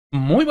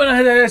Muy buenas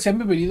tardes, sean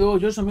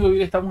bienvenidos. Yo soy amigo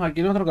y estamos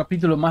aquí en otro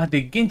capítulo más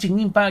de Genshin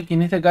Impact. Y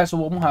en este caso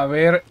vamos a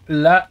ver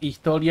la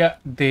historia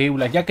de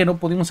EULA. Ya que no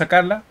pudimos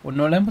sacarla, o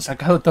no la hemos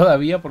sacado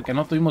todavía porque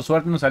no tuvimos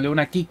suerte, nos salió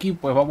una Kiki.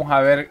 Pues vamos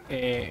a ver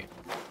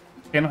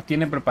qué nos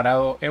tiene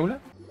preparado EULA.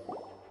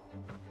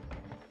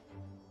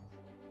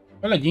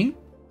 Hola, Jin.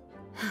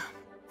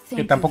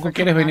 Que tampoco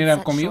quieres venir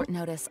conmigo.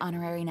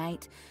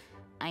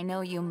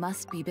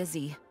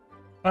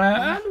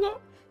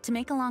 Algo. To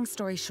make a long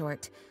story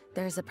short,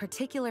 there's a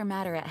particular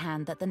matter at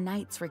hand that the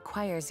Knights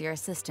requires your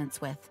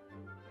assistance with.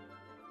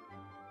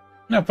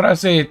 Una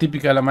frase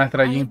típica de la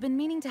maestra Jin. I've been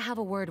meaning to have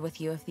a word with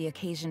you if the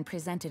occasion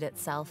presented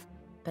itself,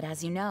 but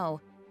as you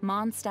know,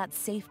 Mondstadt's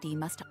safety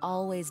must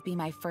always be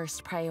my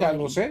first priority. Ya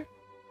lo sé.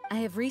 I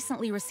have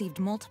recently received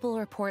multiple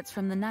reports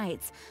from the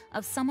Knights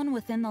of someone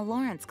within the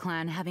Lawrence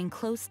clan having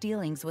close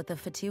dealings with the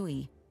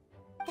Fatui.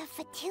 The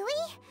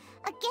Fatui?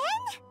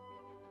 Again?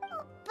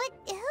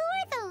 But who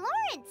are the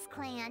Lawrence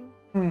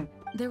clan?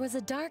 There was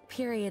a dark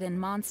period in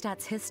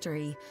Mondstadt's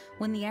history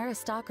when the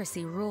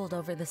aristocracy ruled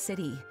over the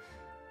city.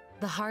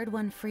 The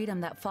hard-won freedom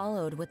that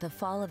followed with the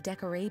fall of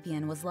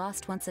Decorabian was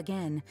lost once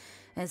again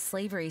as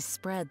slavery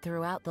spread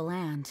throughout the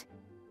land.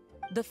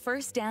 The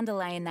first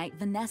Dandelion Knight,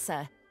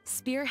 Vanessa,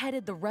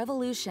 spearheaded the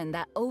revolution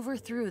that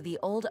overthrew the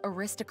old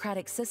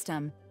aristocratic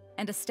system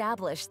and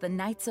established the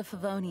Knights of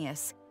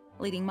Favonius,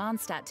 leading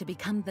Mondstadt to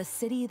become the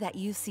city that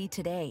you see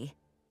today.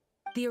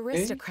 The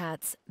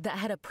aristocrats that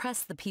had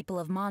oppressed the people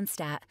of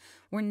Mondstadt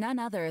were none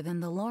other than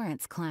the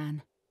Lawrence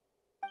clan.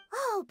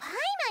 Oh,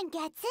 Paimon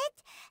gets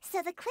it! So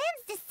the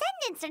clan's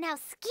descendants are now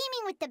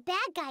scheming with the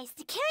bad guys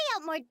to carry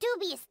out more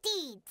dubious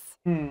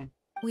deeds.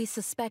 We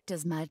suspect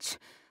as much,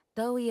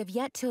 though we have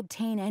yet to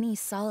obtain any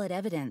solid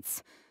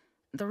evidence.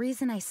 The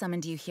reason I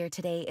summoned you here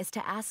today is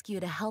to ask you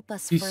to help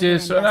us further Dice,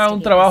 investigate suena un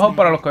this trabajo matter.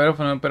 para los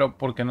caballeros, pero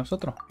 ¿por qué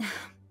nosotros?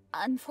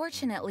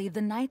 Unfortunately,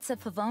 the Knights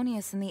of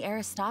Favonius and the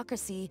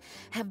aristocracy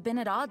have been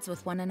at odds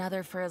with one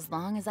another for as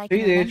long as I can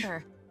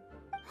remember.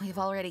 We've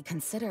already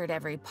considered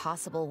every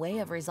possible way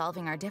of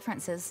resolving our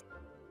differences,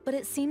 but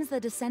it seems the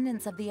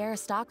descendants of the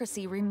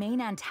aristocracy remain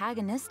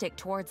antagonistic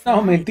towards the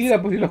No, Knights.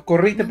 mentira, porque los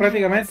corriste No matter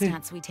what prácticamente.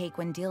 stance we take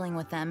when dealing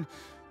with them,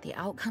 the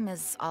outcome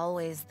is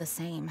always the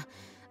same.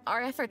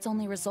 Our efforts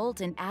only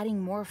result in adding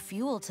more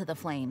fuel to the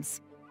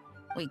flames.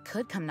 We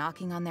could come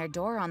knocking on their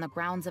door on the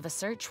grounds of a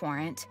search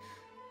warrant,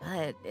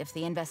 but if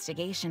the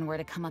investigation were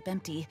to come up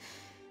empty,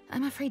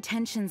 I'm afraid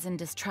tensions and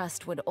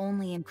distrust would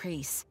only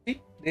increase. Sí,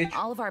 de hecho.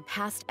 All of our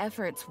past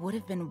efforts would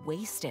have been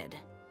wasted.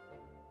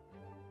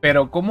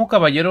 Pero como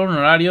caballero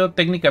honorario,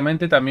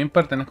 técnicamente también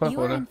pertenezco al You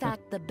are poder. in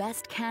fact the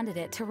best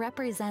candidate to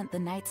represent the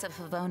Knights of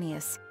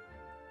Favonius.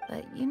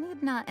 But you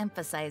need not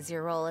emphasize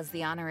your role as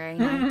the honorary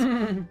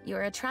knight.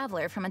 You're a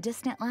traveler from a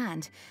distant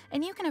land,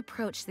 and you can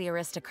approach the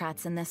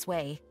aristocrats in this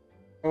way.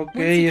 Ok,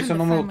 Once you eso come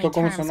no to me friendly gustó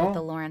como terms with the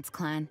sonó. Lawrence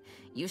clan,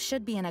 you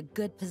should be in a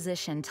good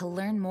position to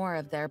learn more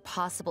of their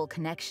possible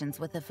connections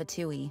with the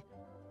Fatui.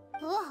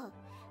 Whoa,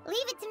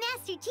 leave it to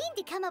Master Jean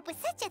to come up with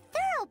such a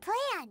thorough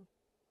plan.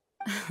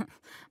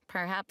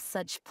 Perhaps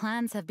such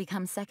plans have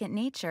become second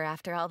nature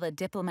after all the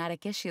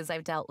diplomatic issues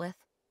I've dealt with.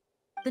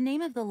 The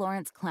name of the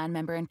Lawrence clan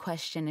member in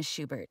question is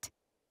Schubert.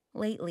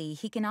 Lately,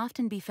 he can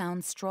often be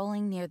found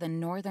strolling near the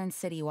northern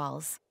city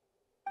walls.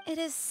 It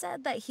is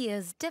said that he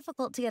is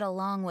difficult to get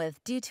along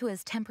with due to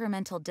his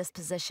temperamental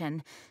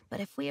disposition, but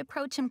if we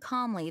approach him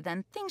calmly,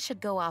 then things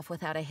should go off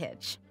without a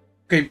hitch.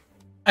 Ok,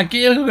 aquí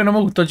hay algo que no me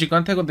gustó, chicos,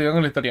 antes de continuar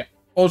con la historia.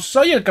 O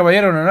soy el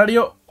caballero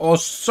honorario o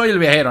soy el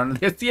viajero. En el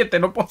 17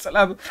 no puedo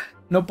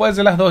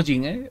ser las dos,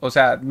 Jin, ¿eh? O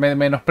sea, me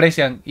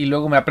menosprecian y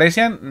luego me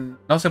aprecian.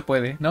 No se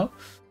puede, ¿no?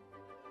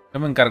 Yo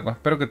me encargo.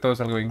 Espero que todo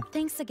salga bien.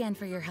 Thanks again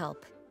for your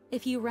help.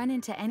 If you run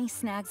into any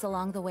snags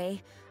along the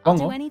way, I'll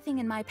do Pongo. anything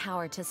in my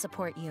power to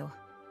support you.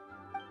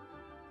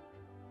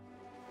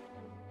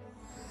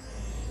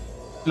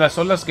 Las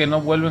olas que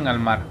no vuelven al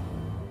mar.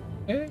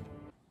 ¿Eh?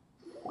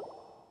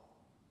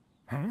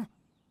 Huh?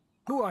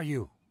 Who are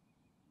you?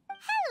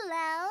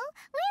 Hello,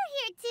 we're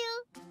here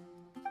too.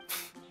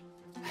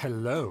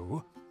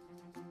 Hello?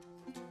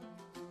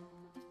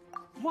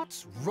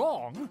 What's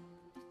wrong?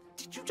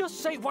 Did you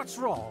just say what's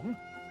wrong?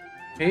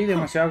 Ok,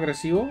 demasiado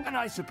agresivo. And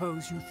I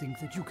suppose you think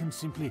that you can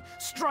simply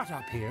strut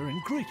up here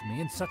and greet me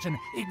in such an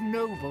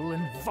ignoble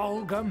and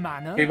vulgar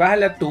manner? Que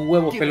bájale a tu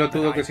huevo, Given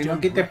pelotudo, that que I si no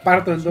don't aquí te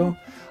parto en recognize dos.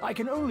 you, I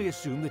can only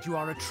assume that you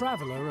are a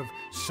traveler of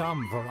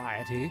some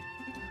variety.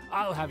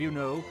 I'll have you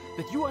know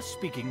that you are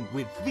speaking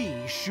with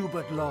the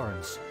Schubert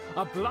Lawrence,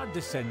 a blood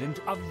descendant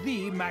of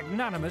the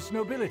magnanimous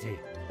nobility.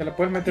 Te la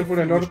puedes meter If por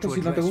el you wish orto to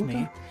si no te address gusta.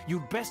 me,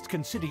 you'd best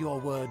consider your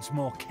words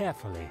more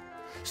carefully.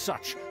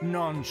 Such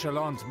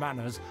nonchalant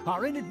manners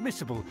are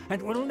inadmissible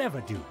and will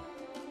never do.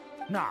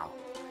 Now,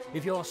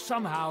 if you're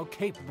somehow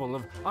capable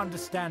of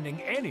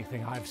understanding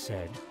anything I've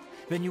said,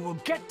 then you will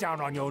get down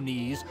on your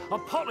knees,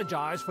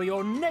 apologize for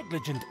your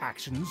negligent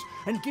actions,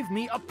 and give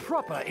me a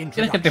proper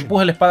 ¿Quieres que te introduction.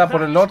 empuje la espada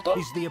por el orto? That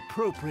is the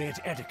appropriate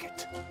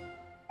etiquette.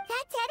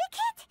 That's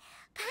etiquette?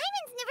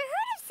 Paimon's never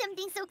heard of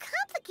something so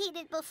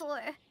complicated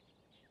before.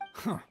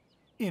 Huh.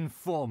 In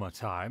former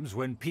times,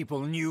 when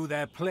people knew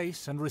their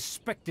place and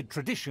respected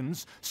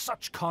traditions,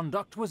 such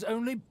conduct was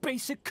only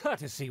basic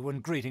courtesy when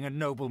greeting a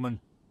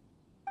nobleman.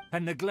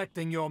 And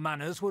neglecting your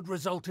manners would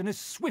result in a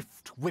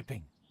swift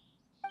whipping.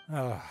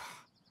 But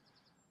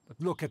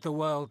look at the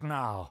world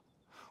now.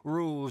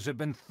 Rules have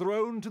been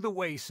thrown to the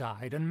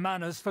wayside and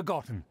manners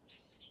forgotten.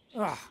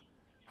 I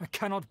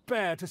cannot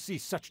bear to see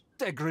such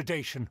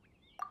degradation.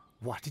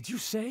 What did you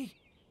say?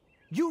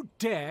 You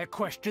dare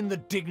question the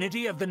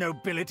dignity of the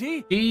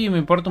nobility? Sí, me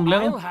importa un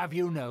bledo. I'll have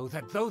you know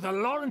that though the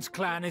Lawrence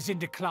clan is in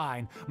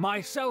decline,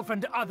 myself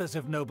and others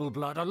of noble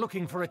blood are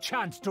looking for a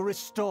chance to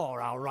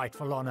restore our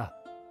rightful honor.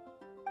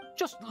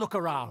 Just look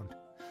around.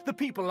 The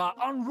people are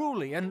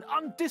unruly and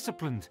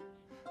undisciplined.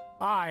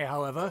 I,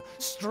 however,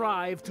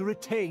 strive to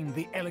retain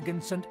the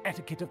elegance and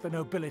etiquette of the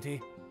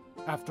nobility.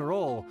 After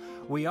all,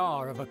 we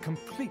are of a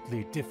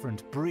completely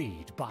different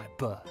breed by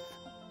birth.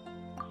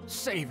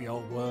 Save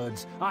your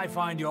words. I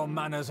find your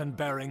manners and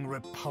bearing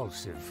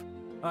repulsive.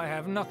 I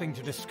have nothing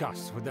to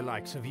discuss with the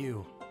likes of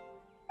you.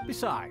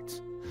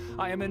 Besides,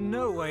 I am in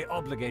no way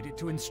obligated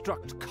to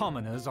instruct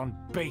commoners on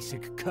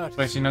basic courtesy.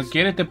 Pues si no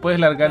quieres te puedes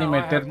largar y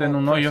meterte en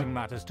un hoyo.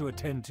 Matters to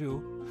attend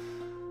to.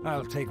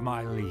 I'll take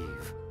my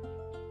leave.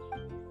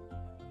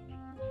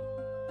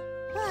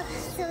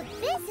 So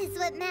this is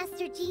what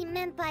Master G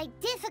meant by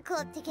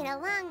difficult to get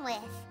along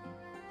with.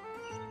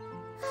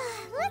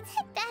 Let's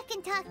head back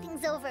and talk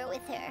things over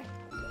with her.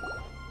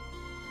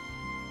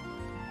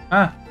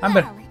 Ah,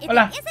 Amber.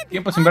 Hola.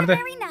 Tiempo sin verte.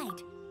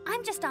 Night.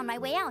 I'm just on my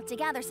way out to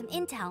gather some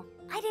intel.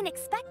 I didn't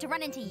expect to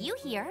run into you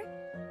here.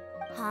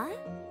 Huh?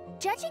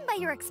 Judging by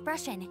your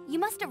expression, you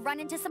must have run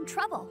into some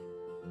trouble.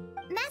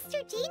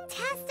 Master Jean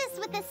tasked us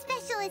with a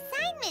special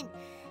assignment,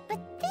 but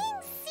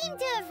things seem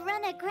to have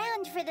run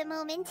aground for the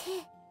moment.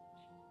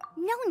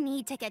 No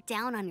need to get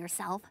down on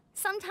yourself.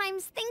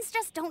 Sometimes things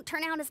just don't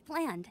turn out as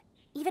planned.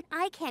 Even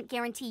I can't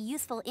guarantee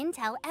useful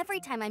intel every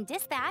time I'm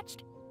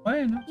dispatched.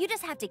 Bueno. You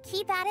just have to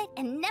keep at it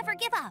and never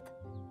give up.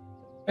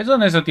 Eso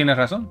en eso tienes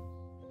razón.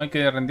 Hay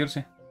que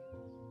rendirse.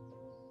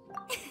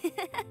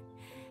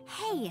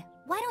 Hey,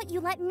 why don't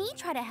you let me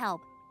try to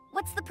help?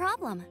 What's the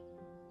problem?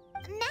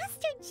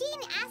 Master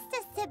Jean asked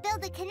us to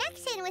build a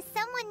connection with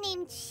someone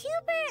named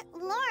Schubert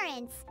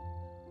Lawrence.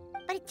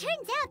 But it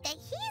turns out that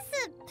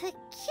he's a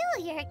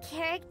peculiar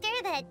character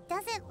that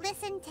doesn't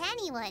listen to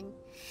anyone.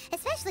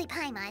 Especially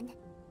Paimon.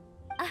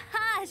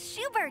 Aha,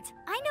 Schubert!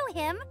 I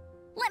know him.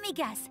 Let me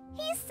guess.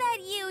 He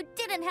said you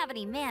didn't have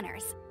any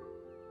manners.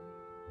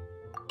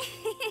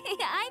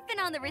 I've been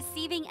on the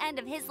receiving end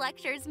of his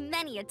lectures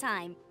many a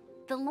time.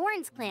 The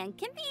Lawrence clan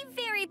can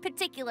be very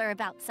particular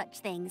about such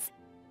things.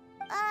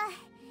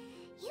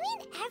 You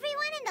mean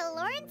everyone in the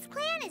Lawrence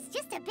clan is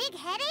just a big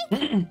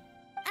headache?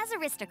 As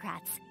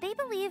aristocrats, they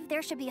believe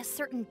there should be a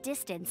certain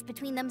distance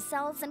between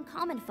themselves and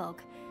common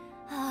folk.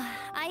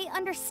 I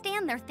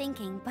understand their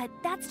thinking, but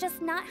that's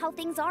just not how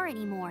things are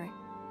anymore.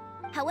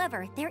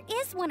 However, there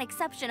is one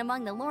exception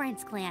among the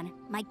Lawrence clan,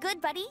 my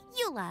good buddy,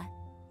 EULA.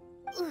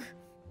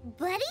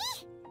 Buddy?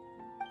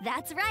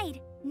 That's right.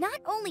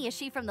 Not only is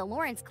she from the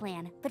Lawrence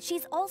clan, but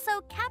she's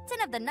also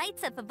captain of the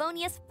Knights of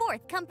Favonia's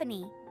 4th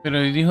company. Pero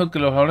dijo que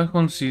los valores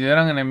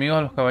consideran enemigos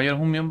a los caballeros.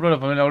 ¿Un miembro de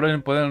la familia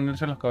Valor puede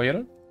unirse a los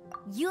caballeros?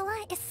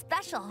 EULA is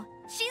special.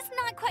 She's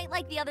not quite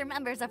like the other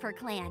members of her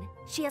clan.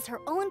 She has her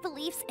own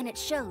beliefs and it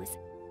shows.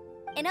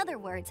 In other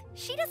words,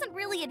 she doesn't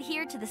really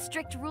adhere to the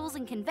strict rules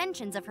and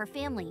conventions of her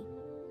family.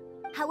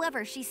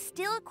 However, she's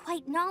still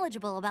quite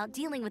knowledgeable about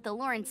dealing with the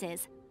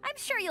Lawrences. I'm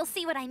sure you'll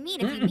see what I mean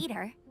if you meet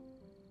her.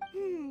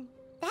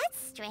 That's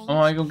strange.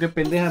 Ay, con qué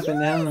pendeja, If you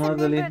pendeja as no a va a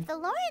member salir. of the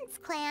Lawrence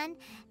clan,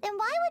 then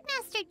why would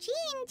Master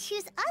Jean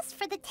choose us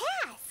for the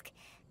task?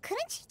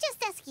 Couldn't she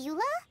just ask EULA?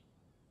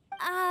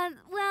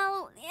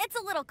 Well, it's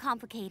a little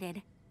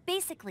complicated.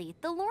 Basically,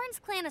 the Lawrence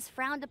clan has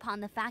frowned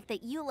upon the fact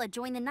that EULA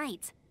joined the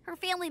Knights. Her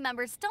family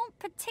members don't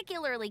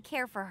particularly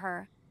care for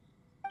her.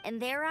 In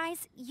their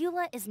eyes,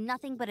 EULA is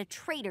nothing but a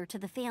traitor to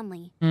the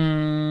family.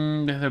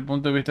 Desde el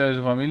punto de vista de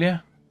su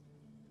familia.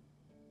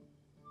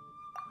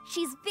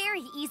 She's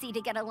very easy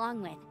to get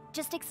along with.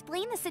 Just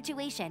explain the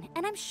situation,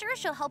 and I'm sure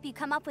she'll help you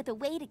come up with a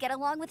way to get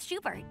along with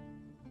Schubert.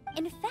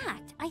 In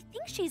fact, I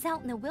think she's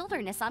out in the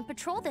wilderness on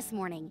patrol this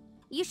morning.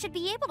 You should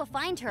be able to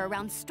find her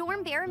around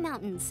Storm Bear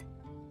Mountains.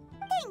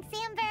 Thanks,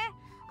 Amber.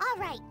 All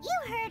right,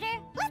 you heard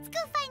her. Let's go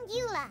find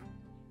EULA.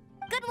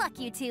 Good luck,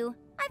 you two.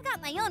 I've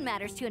got my own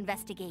matters to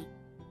investigate.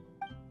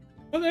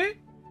 Okay.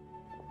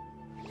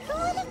 Who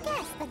would have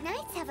guessed the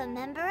Knights have a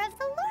member of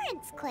the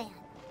Lawrence clan?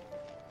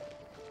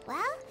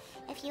 Well,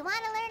 if you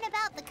want to learn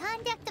about the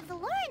conduct of the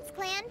Lawrence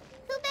clan,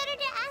 who better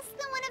to ask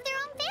than one of their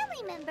own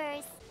family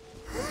members?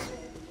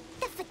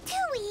 The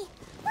Fatui?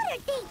 What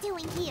are they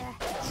doing here?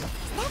 Is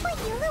that why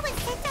EULA was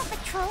sent on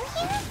patrol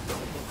here?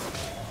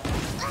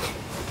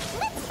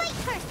 Let's fight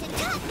first and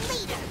talk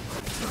later.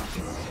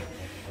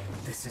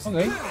 This is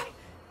Okay. Huh.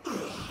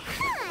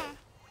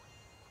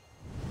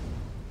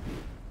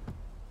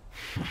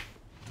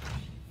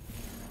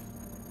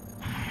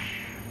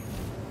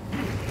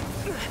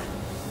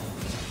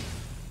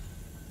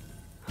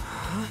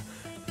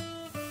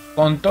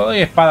 Con todo y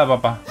espada,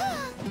 papá.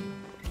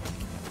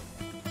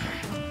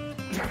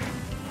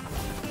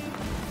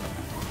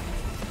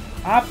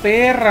 ¡Ah,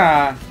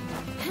 perra!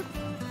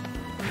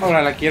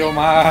 Ahora la quiero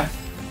más.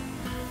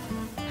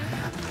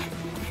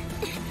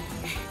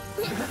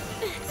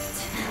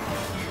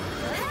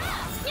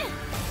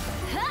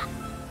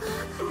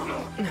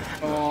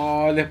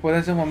 Oh, después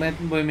de esos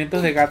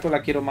movimientos de gato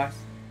la quiero más.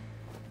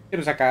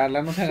 Quiero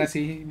sacarla, no sean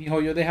así.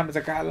 miHoYo, déjame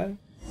sacarla.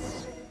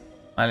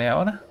 Vale,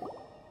 ahora.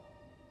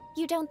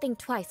 You don't think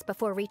twice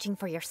before reaching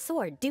for your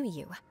sword, do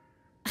you?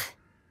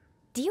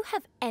 Do you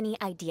have any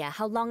idea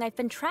how long I've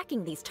been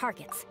tracking these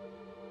targets?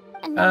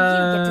 And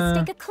now you get to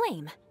stake a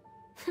claim.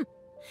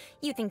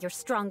 You think you're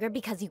stronger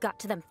because you got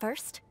to them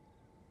first?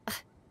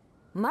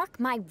 Mark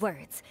my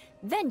words,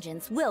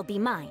 vengeance will be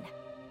mine.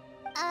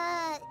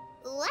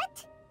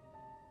 What?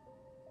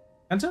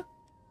 ¿Answer?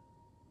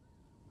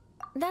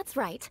 That's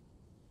right.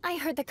 I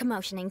heard the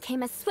commotion and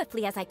came as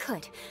swiftly as I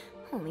could,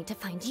 only to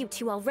find you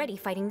two already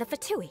fighting the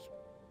Fatui.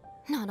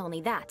 Not only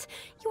that,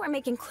 you are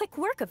making quick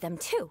work of them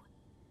too.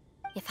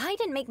 If I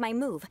didn't make my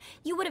move,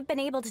 you would have been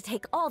able to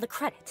take all the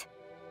credit.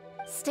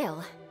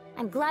 Still,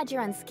 I'm glad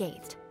you're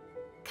unscathed.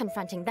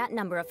 Confronting that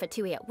number of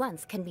Fatui at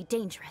once can be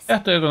dangerous. Ya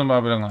estoy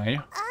acostumbrado con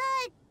ello.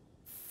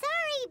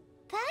 Sorry,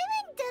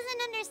 Paimon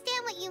doesn't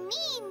understand what you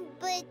mean,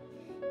 but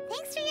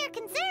thanks for your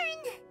concern.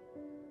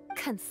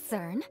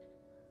 Concern?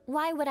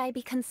 Why would I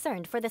be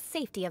concerned for the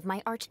safety of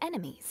my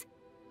arch-enemies?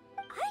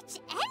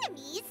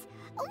 Arch-enemies?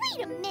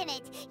 Wait a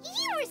minute!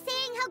 You were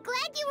saying how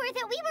glad you were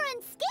that we were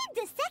unscathed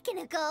a second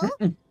ago!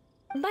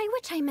 By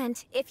which I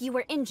meant, if you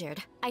were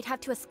injured, I'd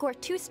have to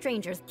escort 2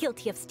 strangers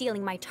guilty of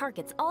stealing my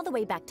targets all the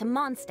way back to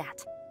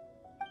Mondstadt.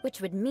 Which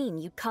would mean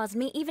you'd cause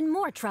me even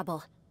more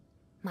trouble.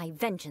 My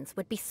vengeance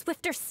would be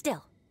swifter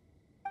still.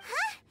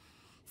 Huh?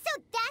 So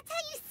that's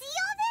how you see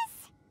all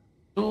this?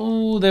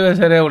 Tú debes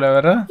ser EULA,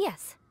 ¿verdad?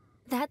 Yes,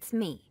 that's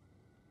me.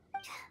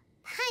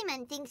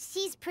 Paimon thinks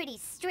she's pretty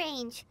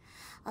strange.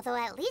 Although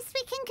at least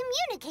we can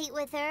communicate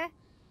with her.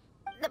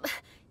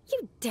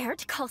 You dare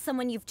to call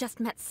someone you've just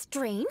met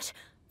strange?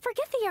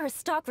 Forget the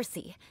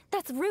aristocracy.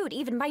 That's rude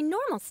even by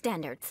normal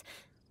standards.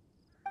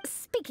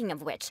 Speaking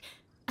of which,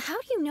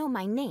 how do you know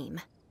my name?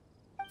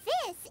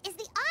 This is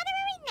the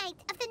honorary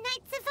knight of the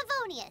Knights of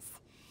Favonius.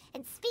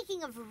 And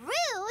speaking of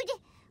rude,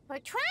 we're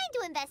trying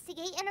to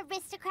investigate an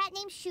aristocrat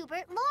named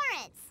Schubert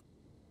Lawrence.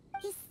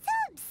 He's so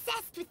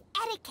obsessed with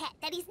etiquette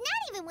that he's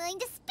not even willing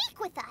to speak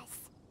with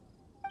us.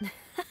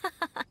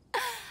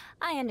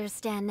 I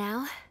understand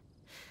now.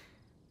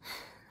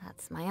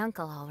 That's my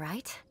uncle, all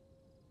right.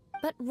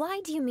 But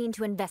why do you mean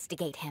to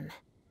investigate him?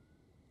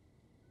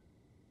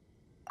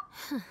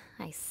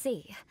 I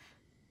see.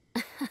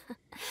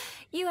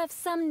 You have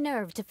some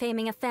nerve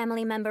defaming a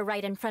family member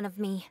right in front of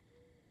me.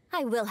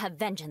 I will have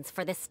vengeance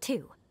for this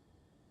too.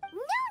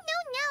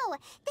 No.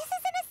 This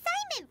is an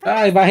assignment for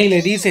Ay, vas y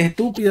le dices,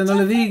 estúpido, no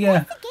le digas.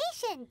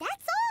 investigation,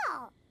 that's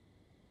all.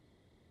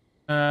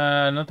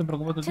 No te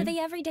preocupes tú. To the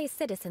everyday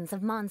citizens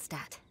of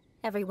Mondstadt,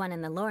 everyone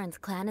in the Lawrence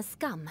clan is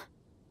scum.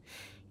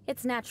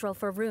 It's natural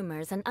for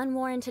rumors and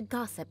unwarranted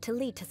gossip to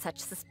lead to such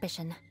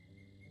suspicion.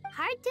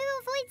 Hard to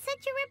avoid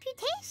such a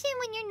reputation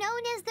when you're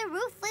known as the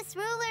ruthless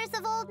rulers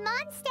of old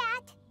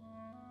Mondstadt.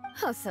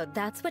 Oh, so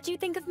that's what you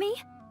think of me?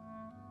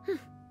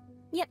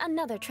 Yet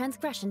another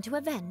transgression to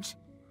avenge.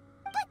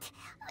 But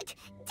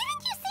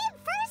didn't you say it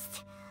first?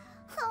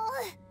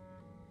 Oh.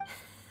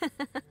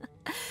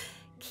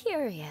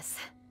 Curious.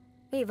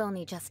 We've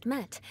only just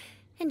met,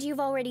 and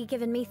you've already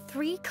given me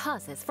 3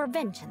 causes for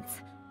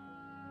vengeance.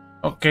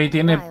 Ok,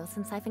 tiene While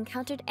since I've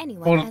encountered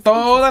anyone por as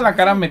toda la interesting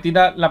cara as you.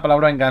 metida la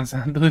palabra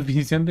venganza. ¿Tu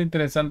definición de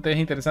interesante es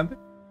interesante?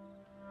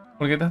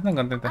 ¿Por qué estás tan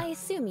contenta? I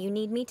assume you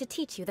need me to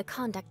teach you the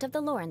conduct of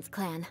the Lawrence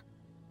clan.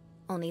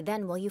 Only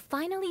then will you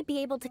finally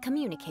be able to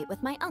communicate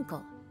with my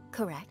uncle,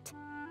 correct?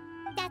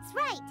 That's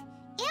right.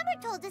 Amber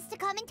told us to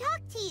come and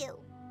talk to you.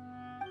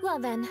 Well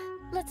then,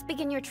 let's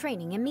begin your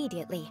training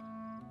immediately.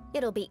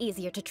 It'll be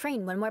easier to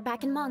train when we're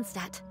back in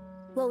Mondstadt.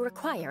 We'll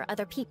require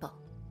other people.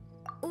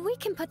 We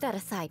can put that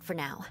aside for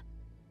now.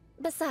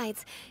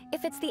 Besides,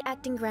 if it's the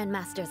acting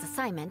Grandmaster's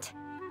assignment,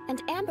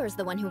 and Amber's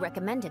the one who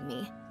recommended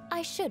me,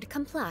 I should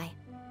comply.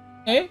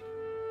 ¿Eh?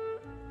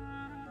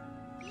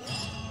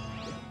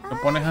 ¿Lo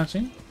pones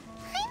así?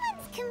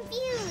 Paimon's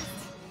confused.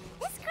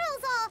 This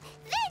girl's all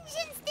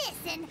vengeance this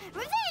and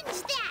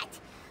revenge that.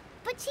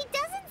 But she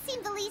doesn't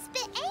seem the least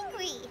bit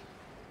angry.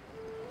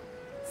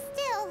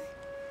 Still,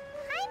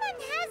 Paimon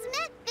has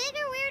met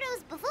bigger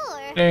weirdos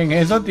before. En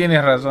eso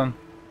tienes razón.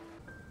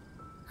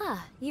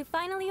 Ah, you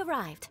finally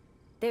arrived.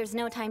 There's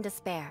no time to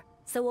spare,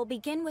 so we'll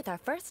begin with our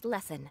first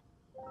lesson.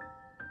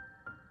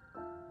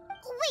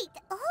 Wait,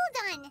 hold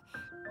on.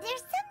 There's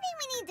something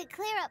we need to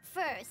clear up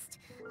first.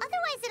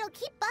 Otherwise it'll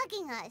keep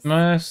bugging us.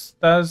 ¿No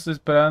estás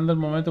esperando el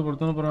momento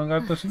oportuno para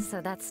vengarte así?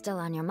 So that's still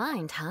on your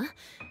mind, huh?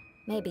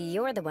 Maybe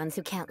you're the ones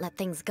who can't let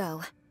things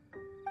go.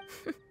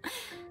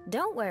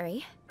 Don't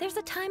worry, there's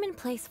a time and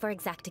place for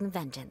exacting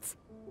vengeance.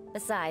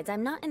 Besides,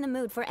 I'm not in the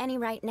mood for any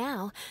right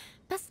now.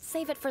 Best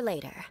save it for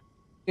later.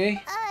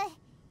 Okay.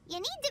 You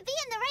need to be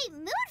in the right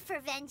mood for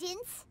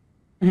vengeance.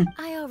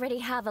 I already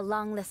have a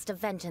long list of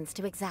vengeance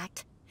to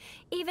exact.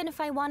 Even if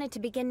I wanted to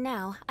begin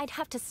now, I'd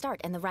have to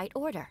start in the right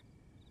order.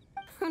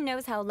 Who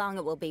knows how long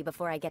it will be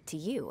before I get to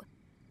you?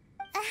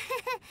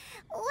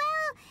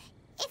 Well,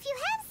 if you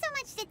have so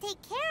much to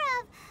take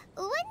care of,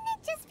 wouldn't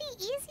it just be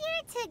easier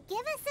to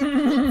give us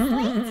a clean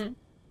slate?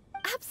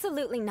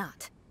 Absolutely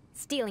not.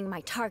 Stealing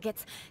my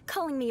targets,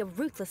 calling me a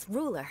ruthless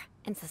ruler,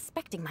 and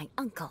suspecting my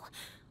uncle.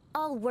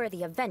 All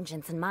worthy of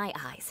vengeance in my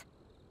eyes.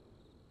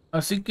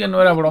 Así que no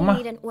era broma.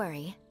 You needn't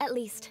worry, at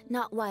least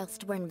not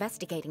whilst we're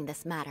investigating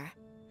this matter.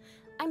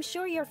 I'm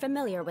sure you're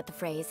familiar with the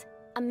phrase,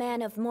 a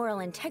man of moral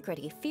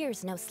integrity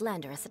fears no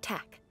slanderous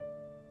attack.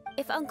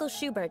 If Uncle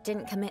Schubert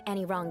didn't commit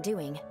any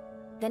wrongdoing,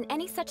 then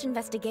any such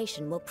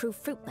investigation will prove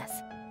fruitless.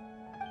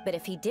 But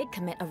if he did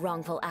commit a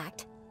wrongful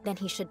act, then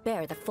he should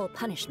bear the full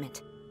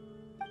punishment.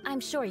 I'm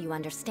sure you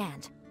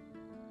understand.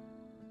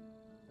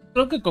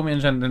 Creo que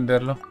comienzo a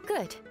entenderlo.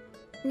 Good.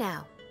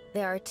 Now,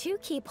 there are two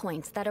key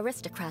points that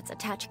aristocrats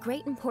attach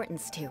great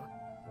importance to.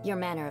 Your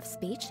manner of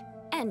speech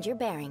and your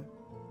bearing.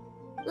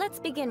 Let's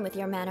begin with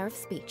your manner of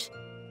speech.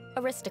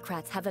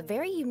 Aristocrats have a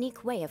very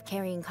unique way of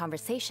carrying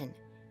conversation,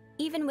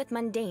 even with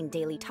mundane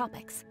daily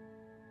topics.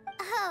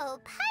 Oh,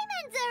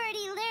 Paimon's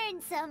already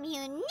learned some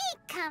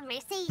unique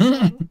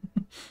conversation.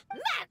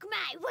 Mark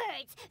my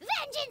words,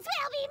 vengeance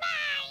will be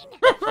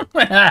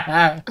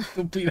mine!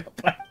 Estúpido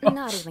Paimon.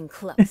 Not even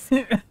close.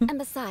 And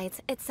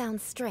besides, it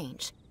sounds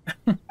strange.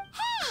 Hey!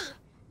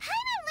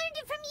 Paimon learned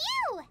it from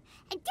you!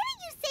 And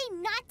didn't you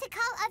say not to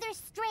call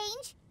others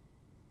strange?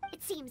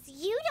 It seems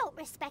you don't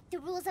respect the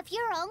rules of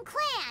your own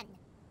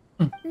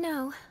clan.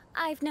 No,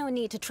 I've no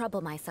need to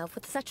trouble myself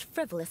with such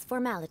frivolous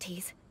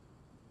formalities.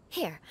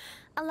 Here,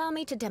 allow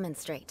me to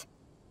demonstrate.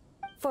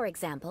 For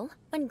example,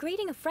 when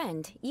greeting a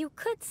friend, you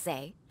could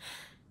say,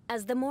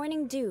 "As the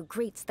morning dew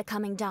greets the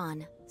coming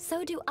dawn,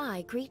 so do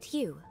I greet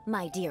you,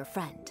 my dear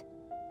friend."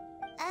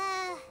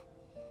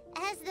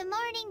 As the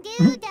morning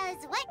dew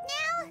does what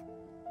now?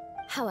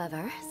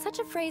 However, such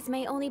a phrase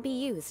may only be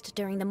used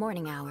during the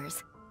morning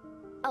hours.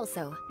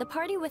 Also, the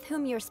party with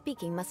whom you're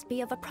speaking must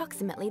be of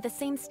approximately the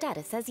same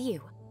status as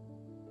you.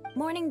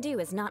 Morning dew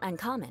is not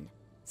uncommon,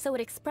 so it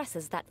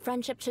expresses that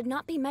friendship should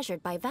not be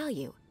measured by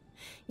value,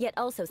 yet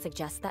also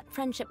suggests that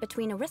friendship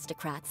between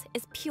aristocrats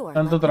is pure.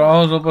 Tanto like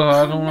trabajo blood. solo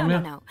para dar Oh, una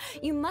mía. no.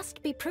 You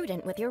must be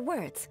prudent with your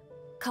words.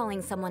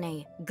 Calling someone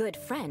a good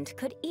friend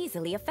could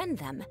easily offend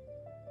them.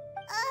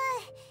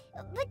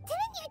 But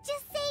didn't you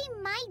just say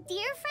my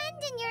dear friend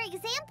in your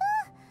example?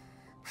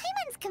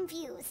 Paimon's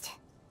confused.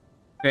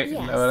 Okay,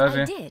 Yes, la verdad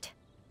I sí. did.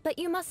 But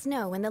you must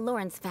know in the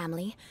Lawrence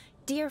family,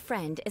 dear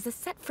friend is a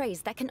set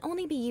phrase that can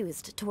only be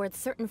used towards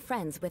certain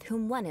friends with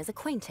whom one is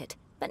acquainted,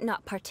 but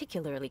not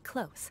particularly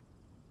close.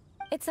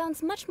 It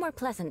sounds much more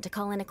pleasant to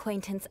call an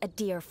acquaintance a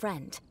dear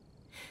friend.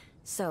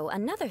 So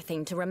another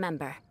thing to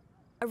remember,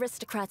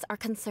 aristocrats are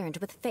concerned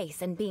with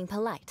face and being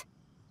polite.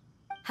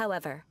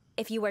 However,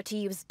 if you were to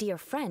use dear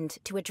friend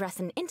to address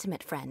an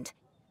intimate friend,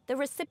 the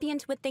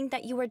recipient would think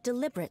that you were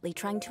deliberately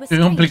trying to Es estrange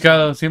them.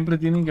 complicado, siempre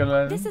tienen que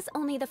hablar. This is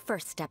only the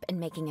first step in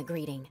making a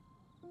greeting.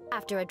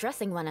 After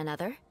addressing one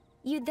another,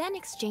 you then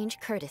exchange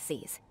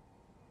courtesies.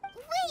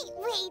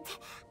 Wait.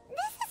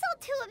 This is all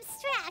too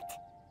abstract.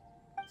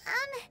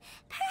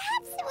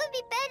 Perhaps it would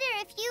be better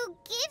if you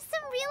gave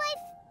some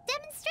real-life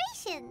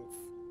demonstrations.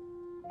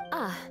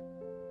 Ah,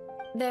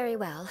 very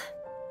well.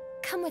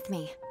 Come with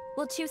me.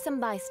 We'll choose some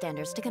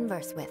bystanders to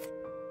converse with.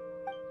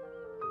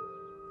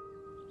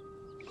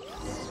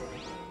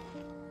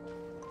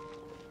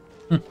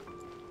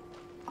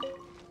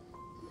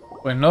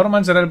 Pues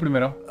Norman será el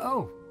primero.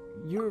 Oh,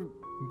 you're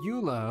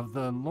EULA of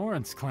the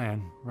Lawrence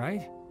clan,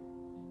 right?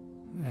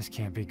 This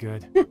can't be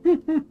good.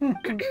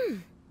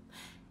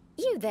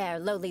 You there,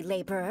 lowly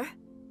laborer.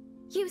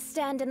 You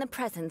stand in the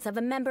presence of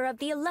a member of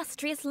the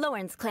illustrious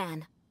Lawrence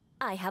clan.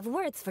 I have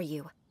words for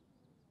you.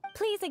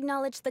 Please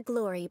acknowledge the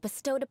glory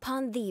bestowed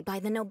upon thee by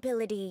the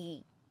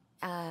nobility...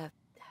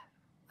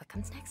 what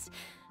comes next?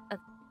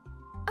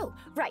 Oh,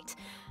 right.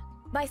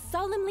 By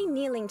solemnly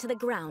kneeling to the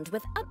ground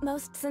with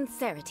utmost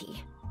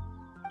sincerity.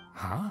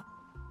 Huh?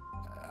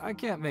 I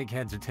can't make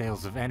heads or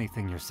tails of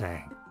anything you're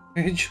saying.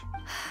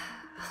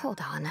 Hold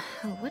on.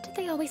 What did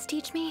they always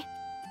teach me?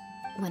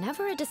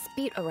 Whenever a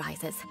dispute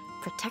arises,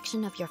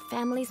 protection of your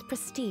family's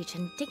prestige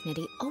and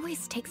dignity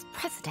always takes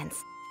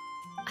precedence.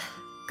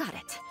 Got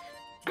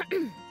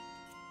it.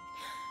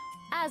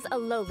 As a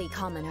lowly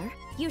commoner,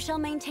 you shall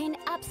maintain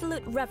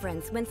absolute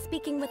reverence when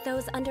speaking with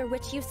those under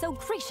which you so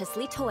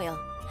graciously toil.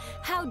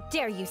 How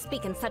dare you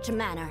speak in such a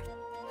manner?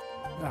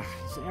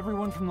 Is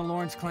everyone from the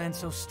Lawrence clan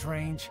so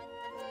strange?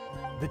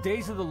 The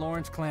days of the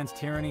Lawrence clan's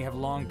tyranny have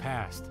long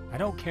passed. I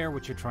don't care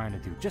what you're trying to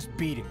do, just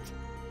beat it.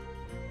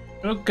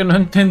 Creo que no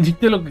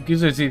entendiste lo que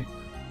quiso decir.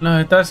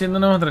 Nos está haciendo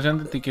una demostración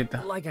de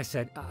etiqueta. Like I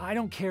said, I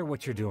don't care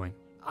what you're doing.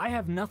 I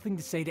have nothing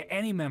to say to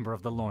any member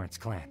of the Lawrence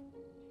clan.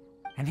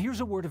 And here's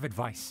a word of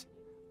advice.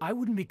 I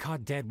wouldn't be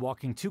caught dead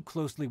walking too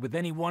closely with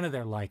any one of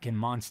their like in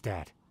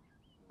Mondstadt.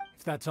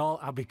 If that's all,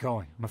 I'll be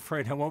going. I'm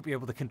afraid I won't be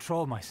able to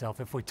control myself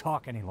if we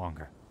talk any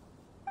longer.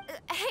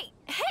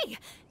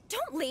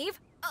 not leave!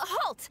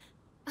 Halt!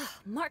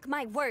 Mark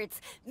my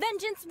words,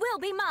 vengeance will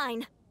be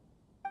mine!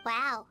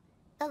 Wow,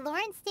 the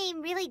Lawrence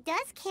name really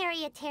does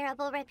carry a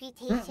terrible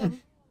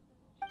reputation.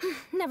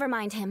 Never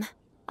mind him.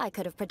 I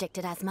could have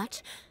predicted as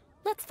much.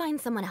 Let's find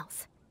someone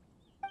else.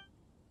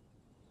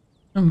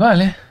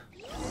 Vale.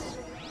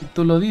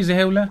 ¿Tú lo dices,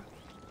 EULA?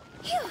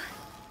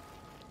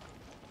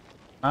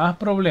 Más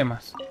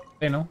problemas.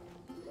 ¿No?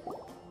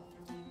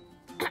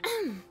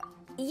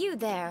 You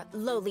there,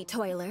 lowly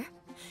toiler.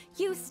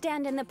 You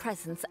stand in the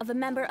presence of a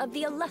member of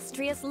the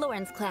illustrious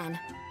Lawrence clan.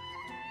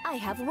 I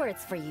have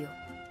words for you.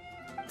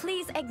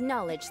 Please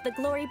acknowledge the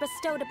glory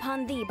bestowed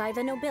upon thee by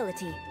the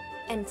nobility,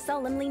 and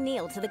solemnly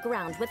kneel to the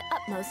ground with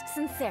utmost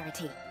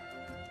sincerity.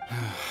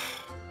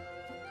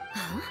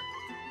 Huh?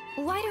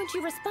 Why don't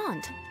you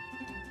respond?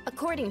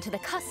 According to the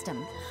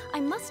custom, I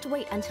must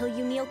wait until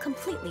you kneel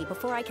completely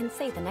before I can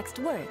say the next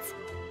words.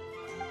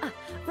 Ah,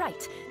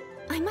 right.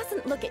 I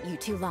mustn't look at you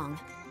too long,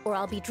 or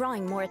I'll be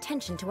drawing more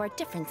attention to our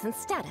difference in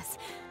status.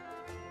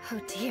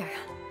 Oh dear,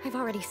 I've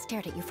already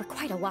stared at you for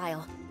quite a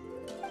while.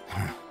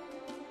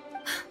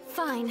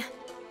 Fine.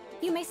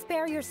 You may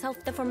spare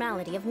yourself the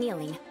formality of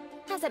kneeling,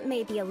 as it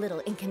may be a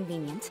little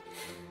inconvenient.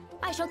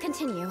 I shall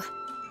continue.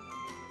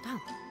 Oh,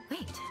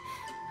 wait.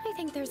 I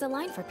think there's a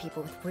line for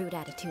people with rude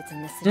attitudes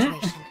in this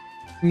situation.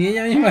 Ni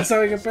ella misma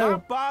sabe qué pedo.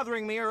 Stop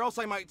bothering me or else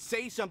I might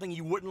say something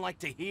you wouldn't like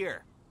to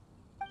hear.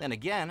 Then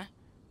again,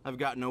 I've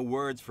got no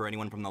words for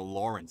anyone from the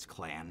Lawrence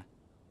clan.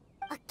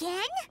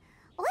 Again?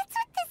 What's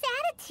with this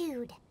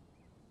attitude?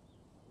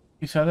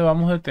 Quizá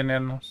debamos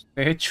detenernos.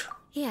 De hecho.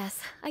 Yes,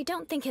 I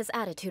don't think his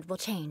attitude will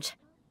change.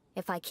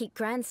 If I keep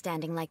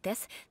grandstanding like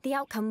this, the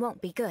outcome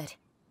won't be good.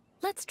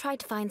 Let's try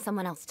to find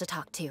someone else to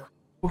talk to.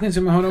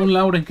 Búsquense mejor a un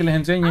Lauren que les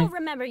enseñe. I'll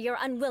remember your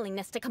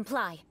unwillingness to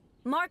comply.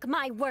 Mark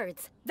my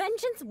words,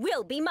 vengeance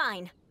will be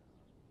mine.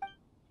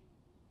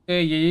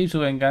 Ella y su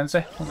venganza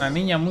es una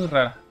niña muy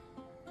rara.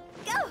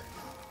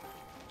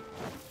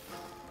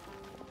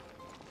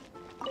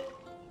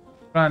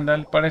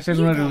 Randall parece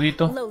un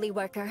erudito. Lowly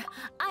worker,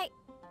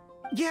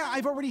 Yeah,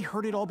 I've already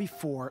heard it all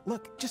before.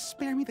 Look, just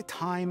spare me the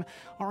time.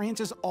 Our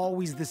answer's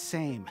always the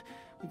same.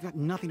 We've got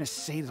nothing to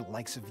say to the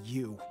likes of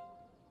you.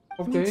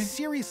 Okay. I mean,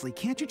 seriously,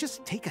 can't you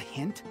just take a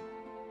hint?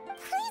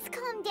 Please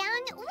calm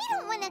down. We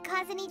don't want to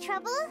cause any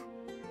trouble.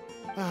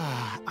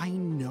 I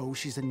know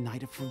she's a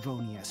Knight of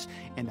Favonius,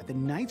 and that the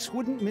Knights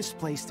wouldn't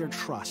misplace their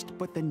trust,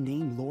 but the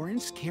name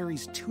Lawrence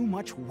carries too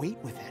much weight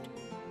with it.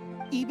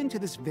 Even to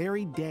this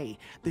very day,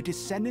 the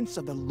descendants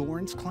of the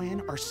Lawrence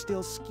clan are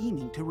still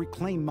scheming to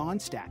reclaim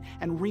Mondstadt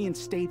and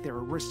reinstate their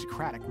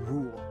aristocratic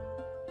rule.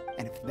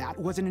 And if that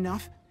wasn't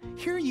enough,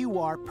 here you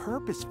are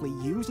purposefully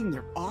using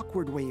their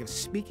awkward way of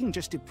speaking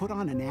just to put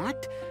on an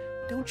act?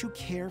 Don't you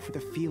care for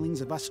the feelings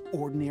of us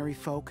ordinary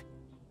folk?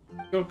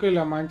 Creo que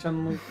la manchan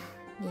muy.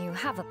 You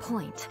have a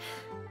point.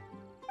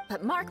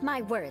 But mark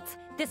my words,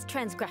 this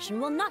transgression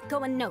will not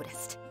go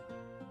unnoticed.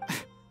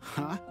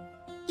 Huh?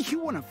 You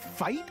want to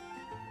fight?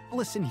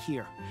 Listen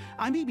here,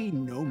 I may be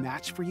no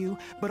match for you,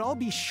 but I'll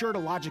be sure to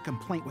lodge a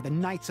complaint with the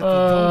Knights of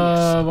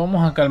Favonius.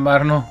 Vamos a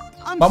calmarnos.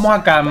 Vamos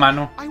a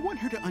calmarnos. I want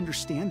her to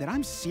understand that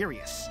I'm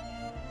serious.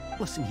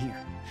 Listen here,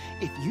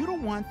 if you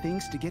don't want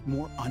things to get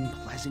more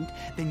unpleasant,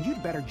 then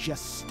you'd better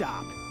just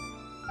stop.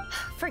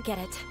 Forget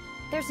it.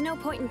 There's no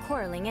point in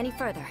quarreling any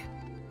further.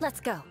 Let's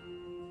go.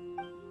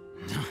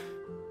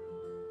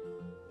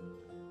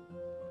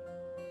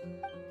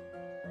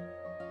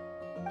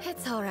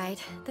 It's all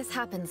right. This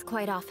happens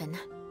quite often.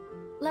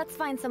 Let's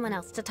find someone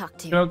else to talk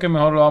to. Creo que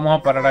mejor lo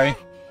vamos a parar ahí.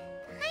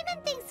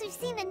 Paimon thinks we've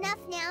seen enough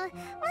now.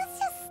 Let's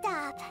just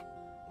stop.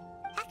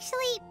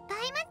 Actually,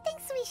 Paimon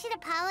thinks we should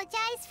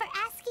apologize for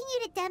asking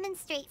you to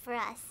demonstrate for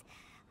us.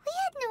 We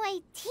had no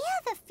idea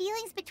the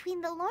feelings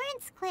between the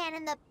Lawrence clan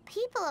and the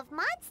people of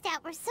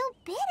Mondstadt were so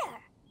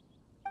bitter.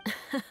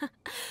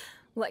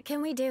 What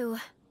can we do?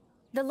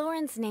 The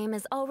Lawrence name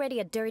is already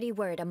a dirty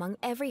word among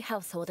every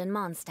household in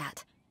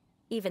Mondstadt.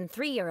 Even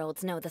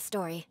 3-year-olds know the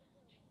story.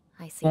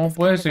 I see ¿Cómo this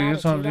puedes kind seguir of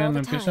attitude all sonriendo?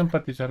 the Empiezo a time.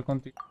 empatizar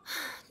contigo.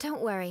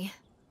 Don't worry.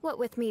 What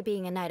with me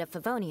being a Knight of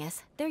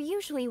Favonius, they're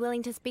usually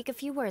willing to speak a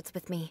few words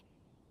with me.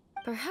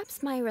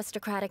 Perhaps my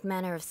aristocratic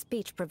manner of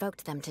speech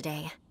provoked them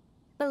today.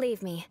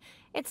 Believe me,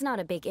 it's not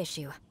a big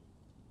issue.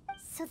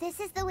 So this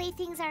is the way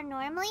things are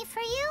normally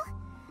for you?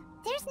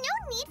 There's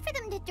no need for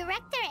them to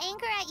direct their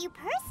anger at you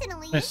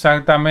personally.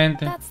 Exactamente.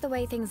 That's the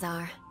way things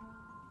are.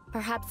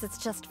 Perhaps it's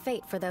just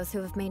fate for those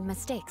who have made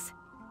mistakes.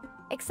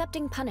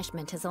 Accepting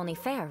punishment is only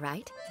fair,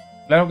 right?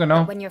 Claro que no.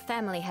 But when your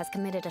family has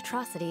committed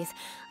atrocities,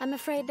 I'm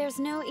afraid there's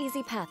no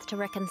easy path to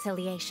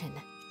reconciliation.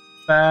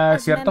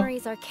 As ¿Cierto?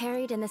 memories are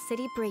carried in the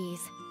city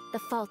breeze, the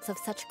faults of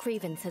such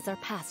grievances are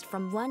passed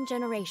from one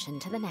generation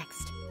to the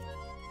next.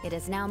 It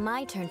is now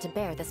my turn to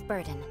bear this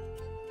burden.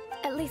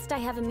 At least I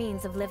have a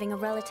means of living a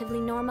relatively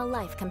normal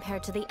life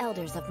compared to the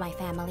elders of my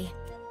family.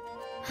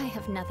 I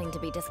have nothing to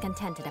be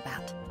discontented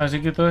about.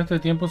 Así que todo este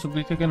tiempo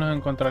supiste que nos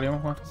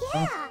encontraríamos con...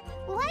 Yeah,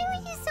 why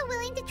were you so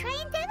willing to try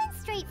and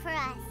demonstrate for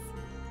us?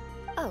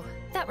 Oh,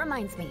 that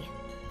reminds me.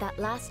 That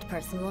last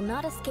person will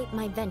not escape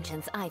my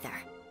vengeance either.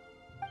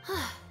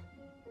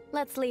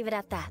 Let's leave it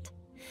at that.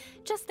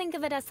 Just think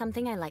of it as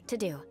something I like to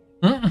do.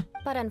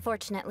 But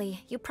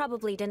unfortunately, you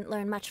probably didn't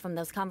learn much from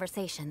those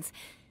conversations.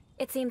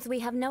 It seems we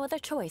have no other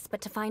choice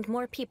but to find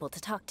more people to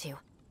talk to. No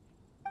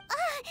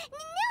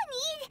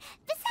need!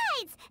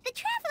 Besides, the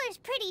Traveler's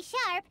pretty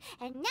sharp,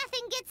 and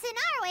nothing gets in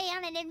our way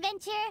on an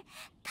adventure.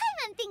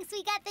 Paimon thinks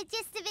we got the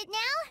gist of it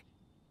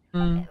now.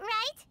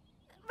 Right?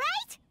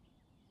 Right?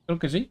 Creo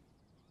que sí.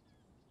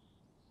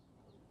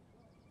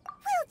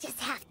 We'll just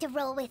have to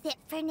roll with it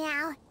for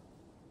now.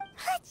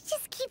 Let's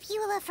just keep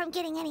EULA from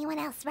getting anyone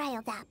else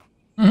riled up.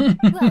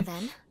 Well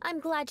then, I'm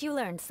glad you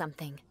learned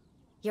something.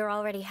 You're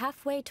already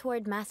halfway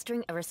toward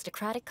mastering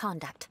aristocratic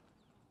conduct.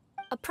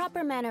 A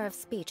proper manner of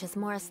speech is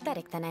more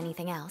aesthetic than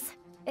anything else.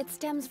 It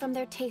stems from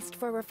their taste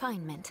for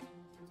refinement.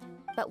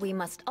 But we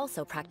must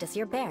also practice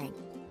your bearing.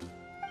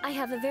 I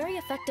have a very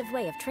effective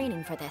way of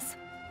training for this.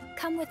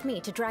 Come with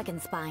me to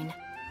Dragonspine.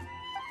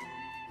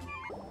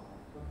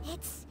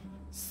 It's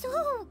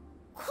so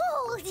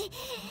cold.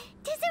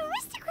 Does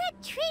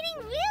aristocrat training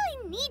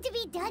really need to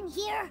be done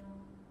here?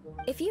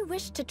 If you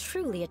wish to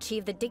truly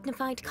achieve the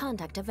dignified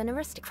conduct of an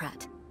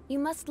aristocrat, you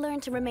must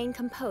learn to remain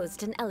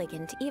composed and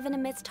elegant even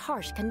amidst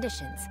harsh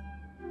conditions.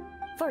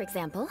 For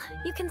example,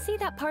 you can see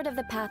that part of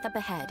the path up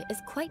ahead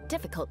is quite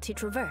difficult to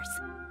traverse.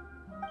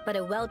 But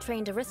a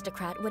well-trained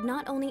aristocrat would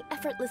not only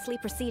effortlessly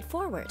proceed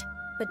forward,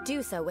 but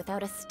do so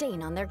without a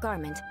stain on their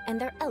garment and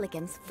their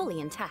elegance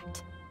fully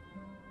intact.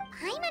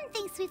 Paimon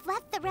thinks we've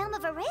left the realm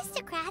of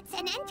aristocrats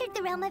and entered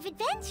the realm of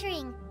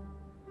adventuring.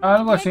 Algo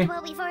Compared así. to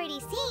what we've already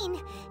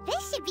seen,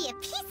 this should be a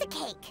piece of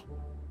cake.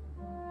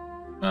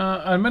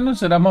 Al menos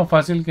será más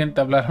fácil que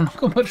entablar una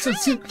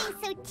conversación. I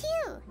think so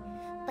too.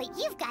 But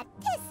you've got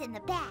this in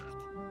the bag.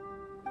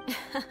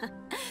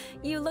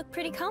 You look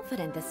pretty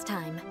confident this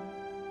time.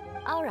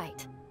 All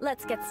right,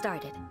 let's get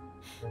started.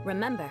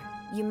 Remember,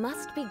 you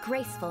must be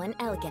graceful and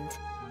elegant.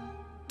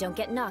 Don't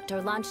get knocked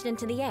or launched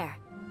into the air.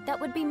 That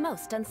would be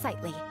most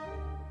unsightly.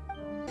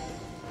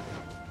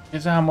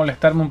 Empiezas a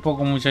molestarme un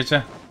poco,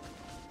 muchacha.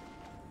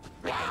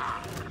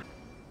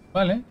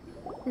 Vale.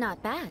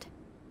 Not bad.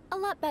 A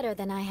lot better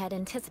than I had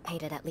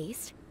anticipated, at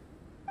least.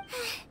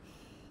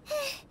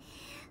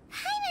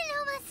 Paimon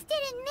almost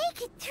didn't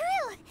make it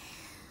through.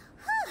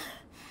 Whew.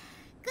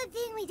 Good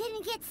thing we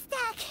didn't get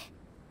stuck.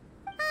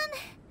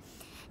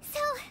 So,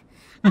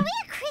 are we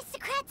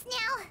aristocrats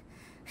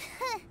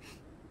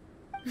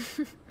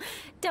now?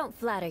 Don't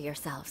flatter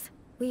yourselves.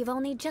 We've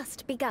only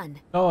just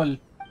begun. LOL.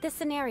 This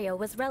scenario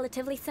was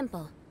relatively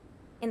simple.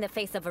 In the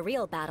face of a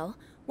real battle,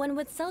 one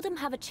would seldom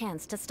have a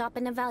chance to stop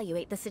and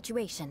evaluate the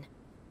situation.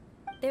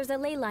 There's a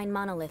ley line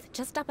monolith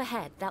just up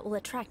ahead that will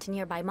attract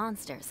nearby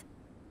monsters.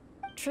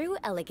 True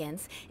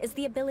elegance is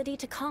the ability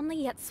to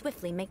calmly yet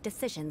swiftly make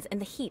decisions in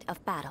the heat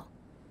of battle.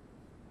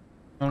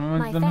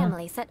 My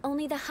family set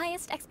only the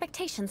highest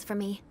expectations for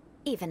me,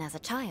 even as a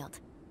child.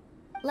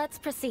 Let's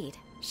proceed,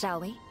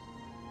 shall we?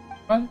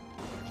 Vale.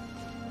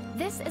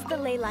 This is the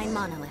ley line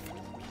monolith.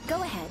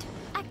 Go ahead,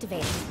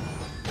 activate it.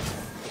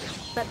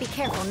 But be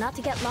careful not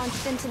to get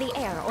launched into the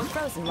air or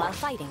frozen while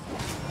fighting.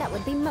 That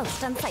would be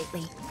most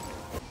unsightly.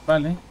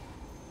 Vale.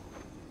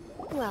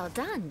 Well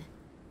done.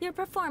 Your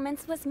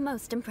performance was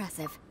most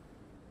impressive.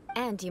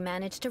 And you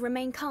managed to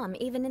remain calm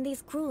even in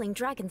these grueling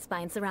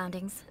Dragonspine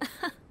surroundings.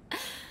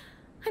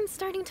 I'm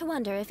starting to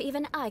wonder if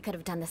even I could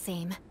have done the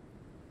same.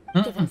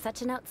 Given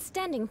such an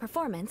outstanding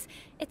performance,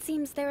 it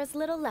seems there is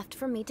little left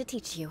for me to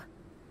teach you.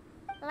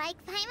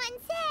 Like Paimon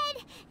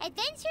said,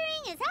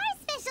 adventuring is our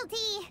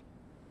specialty.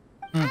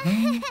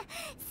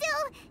 So,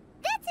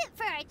 that's it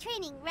for our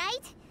training,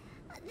 right?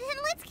 Then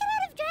let's get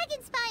out of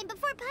Dragonspine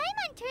before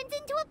Paimon turns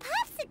into a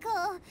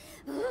popsicle.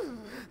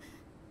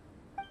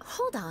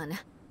 Hold on.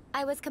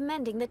 I was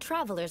commending the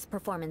Traveler's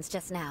performance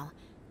just now.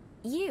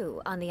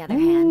 You, on the other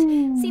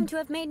hand, seem to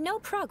have made no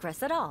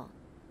progress at all.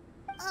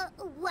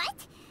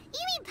 What? You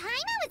mean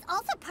Paimon was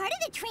also part of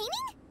the training?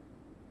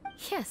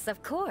 Yes,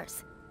 of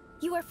course.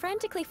 You were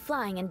frantically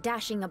flying and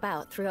dashing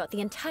about throughout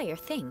the entire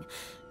thing.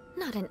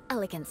 Not an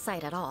elegant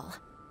sight at all.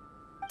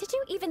 Did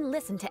you even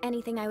listen to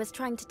anything I was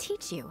trying to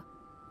teach you?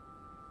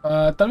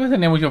 Tal vez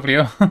tenía mucho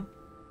frío.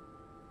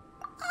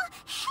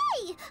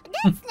 Hey!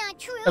 That's not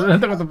true! Tal vez no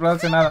te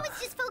acostumbraste a Paimon nada. was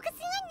just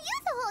focusing on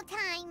you the whole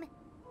time!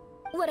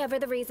 Whatever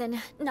the reason,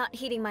 not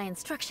heeding my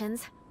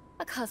instructions.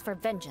 A cause for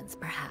vengeance,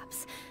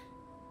 perhaps.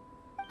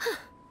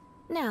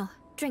 Now,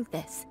 drink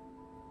this.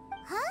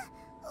 Huh?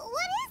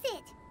 What is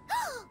it?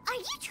 Are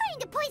you trying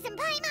to poison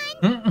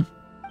Paimon?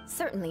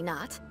 Certainly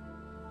not.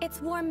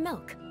 It's warm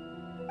milk.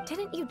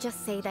 Didn't you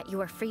just say that you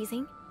were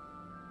freezing?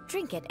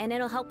 Drink it and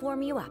it'll help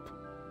warm you up.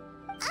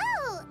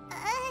 Oh,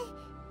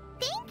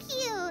 thank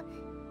you.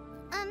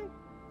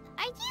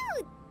 Are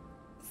you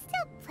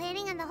still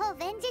planning on the whole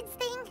vengeance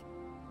thing?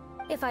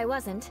 If I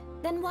wasn't,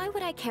 then why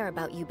would I care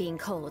about you being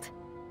cold?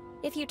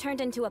 If you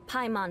turned into a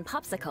Paimon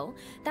popsicle,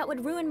 that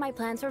would ruin my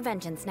plans for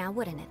vengeance now,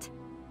 wouldn't it?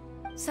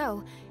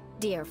 So,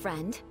 dear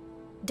friend,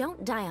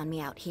 don't die on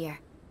me out here.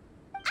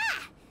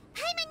 Ah!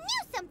 Paimon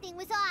knew something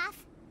was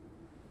off!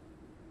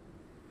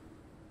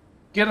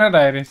 Qué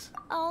rara eres.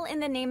 All in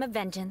the name of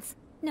vengeance.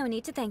 No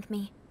need to thank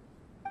me.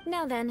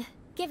 Now then,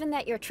 given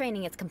that your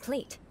training is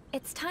complete,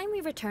 it's time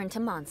we return to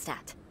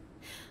Mondstadt.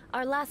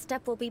 Our last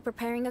step will be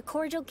preparing a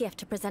cordial gift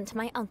to present to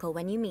my uncle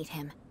when you meet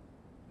him.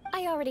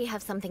 I already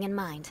have something in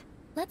mind.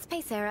 Let's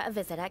pay Sarah a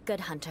visit at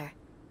Good Hunter.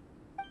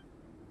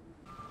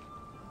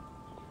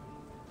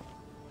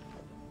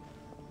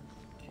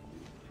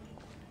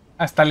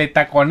 Hasta le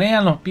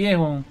taconean los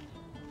pies.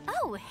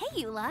 Oh,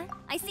 hey, EULA.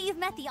 I see you've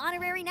met the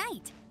honorary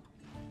knight.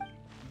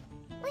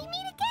 We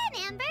meet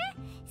again, Amber.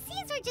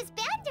 Seems we're just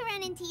bound to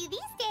run into you these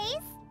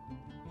days.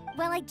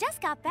 Well, I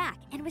just got back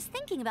and was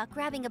thinking about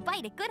grabbing a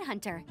bite at Good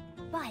Hunter.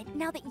 But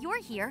now that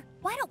you're here,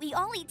 why don't we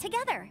all eat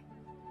together?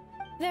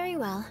 Very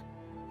well.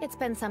 It's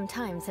been some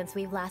time since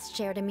we've last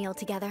shared a meal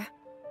together.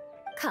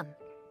 Come,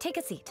 take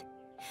a seat.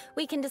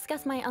 We can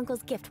discuss my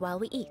uncle's gift while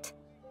we eat.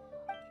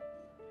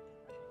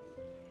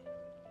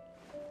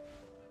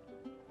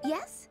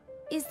 Yes?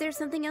 Is there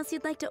something else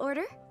you'd like to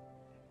order?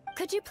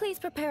 Could you please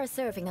prepare a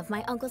serving of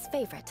my uncle's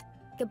favorite,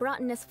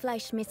 gebratenes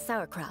Fleisch mit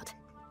Sauerkraut?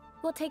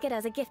 We'll take it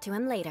as a gift to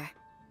him later.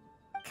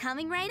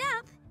 Coming right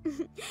up.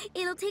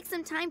 It'll take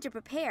some time to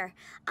prepare.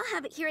 I'll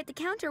have it here at the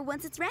counter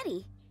once it's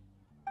ready.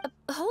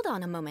 Hold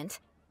on a moment.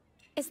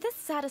 Is this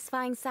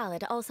satisfying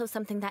salad also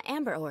something that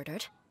Amber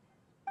ordered?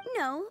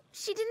 No,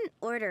 she didn't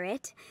order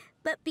it.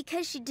 But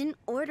because she didn't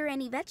order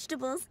any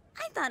vegetables,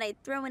 I thought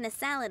I'd throw in a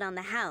salad on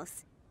the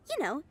house.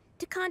 You know,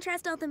 to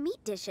contrast all the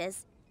meat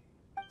dishes.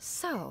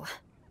 So,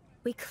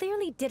 we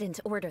clearly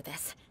didn't order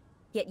this,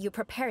 yet you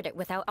prepared it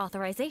without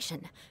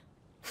authorization.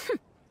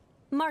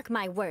 Mark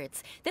my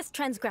words, this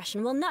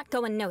transgression will not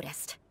go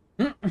unnoticed.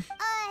 You're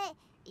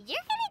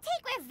gonna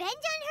take revenge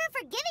on her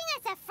for giving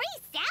us a free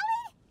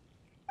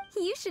salad?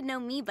 You should know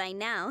me by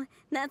now.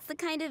 That's the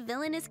kind of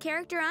villainous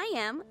character I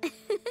am.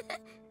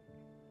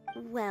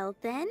 Well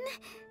then,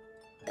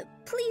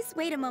 please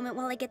wait a moment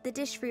while I get the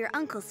dish for your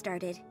uncle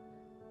started.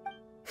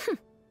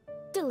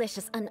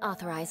 Delicious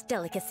unauthorized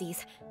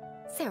delicacies.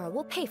 Sarah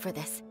will pay for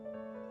this.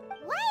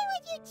 Why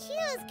would you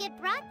choose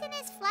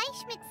gebratenes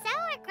Fleisch mit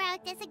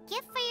Sauerkraut as a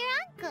gift for your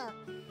uncle?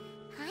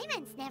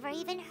 Hyman's never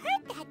even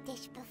heard that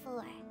dish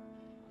before.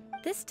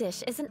 This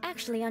dish isn't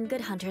actually on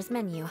Good Hunter's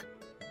menu.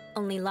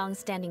 Only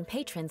long-standing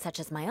patrons such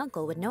as my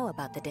uncle would know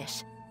about the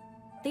dish.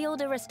 The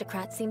old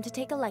aristocrats seem to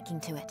take a liking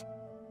to it.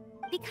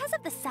 Because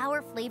of the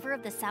sour flavor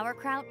of the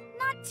sauerkraut,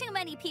 not too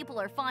many people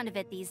are fond of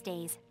it these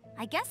days.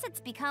 I guess it's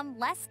become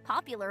less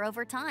popular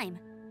over time.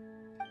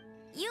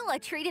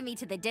 EULA treated me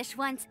to the dish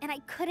once, and I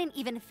couldn't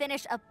even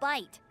finish a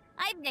bite.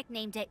 I've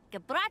nicknamed it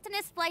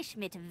gebratenes Fleisch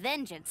mit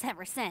Vengeance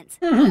ever since.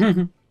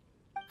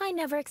 I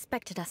never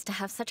expected us to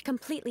have such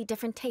completely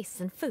different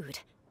tastes in food.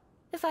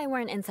 If I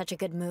weren't in such a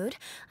good mood,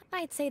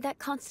 I'd say that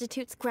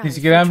constitutes Ni grounds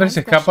siquiera for Amber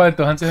se escapa de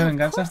tus ansias de transgression. Of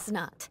venganza. course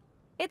not.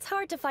 It's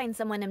hard to find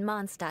someone in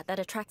Mondstadt that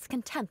attracts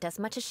contempt as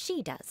much as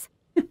she does.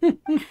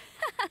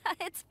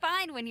 It's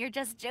fine when you're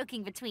just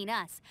joking between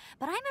us,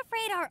 but I'm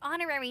afraid our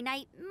honorary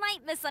knight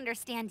might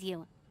misunderstand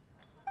you.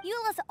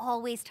 EULA's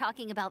always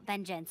talking about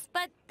vengeance,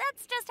 but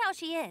that's just how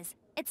she is.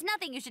 It's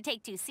nothing you should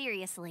take too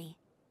seriously.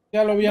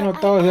 Ya lo había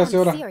But notado I desde hace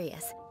am horas.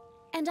 serious,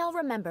 and I'll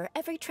remember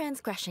every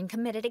transgression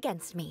committed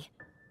against me.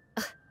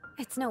 Ugh,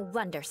 it's no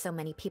wonder so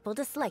many people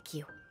dislike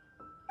you.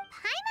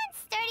 Hyman's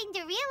starting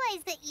to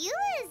realize that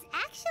Eula is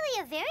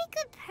actually a very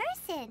good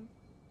person.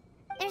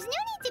 There's no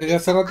need to be Desde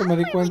hace so rato me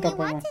di awkward when cuenta, you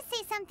want pero... to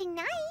say something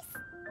nice.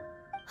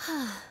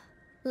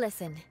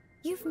 Listen,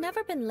 you've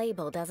never been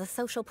labeled as a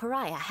social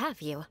pariah,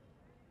 have you?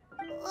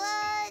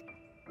 Well...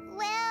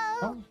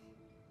 Oh.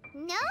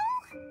 No?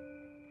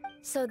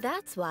 So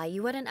that's why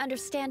you wouldn't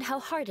understand how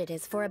hard it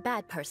is for a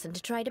bad person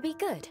to try to be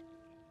good.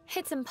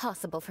 It's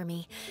impossible for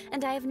me,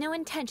 and I have no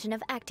intention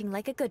of acting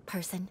like a good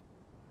person.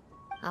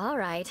 All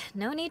right,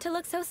 no need to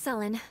look so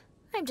sullen.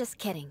 I'm just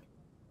kidding.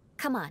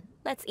 Come on,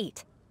 let's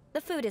eat.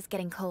 The food is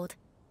getting cold.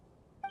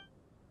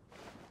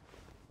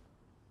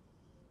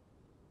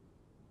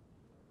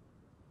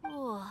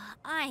 Oh,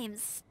 I'm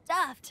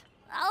stuffed.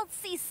 I'll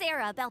see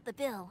Sarah about the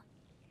bill.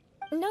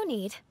 No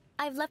need.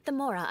 I've left the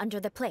mora under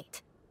the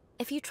plate.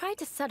 If you try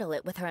to settle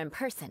it with her in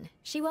person,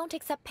 she won't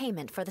accept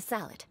payment for the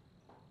salad.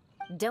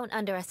 Don't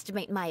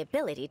underestimate my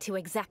ability to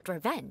exact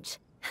revenge.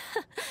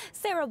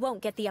 Sarah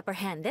won't get the upper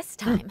hand this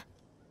time.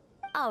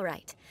 All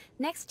right,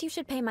 next you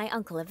should pay my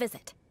uncle a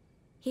visit.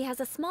 He has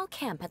a small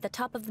camp at the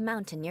top of the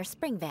mountain near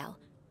Springvale.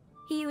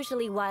 He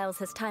usually whiles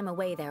his time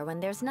away there when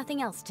there's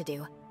nothing else to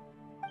do.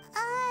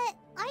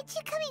 Aren't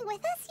you coming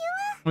with us,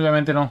 Eula?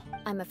 Obviamente no.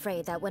 I'm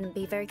afraid that wouldn't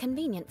be very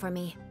convenient for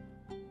me.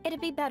 It'd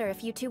be better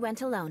if you two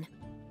went alone.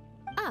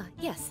 Ah,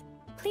 yes.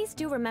 Please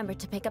do remember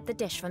to pick up the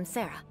dish from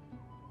Sarah.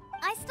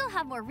 I still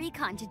have more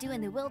recon to do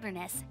in the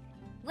wilderness.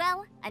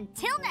 Well,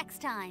 until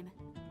next time.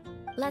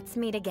 Let's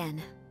meet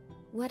again.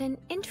 What an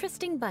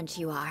interesting bunch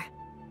you are.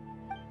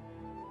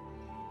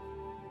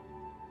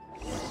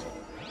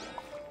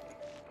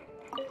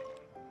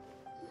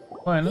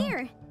 Bueno.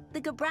 Here, the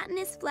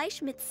gebratenes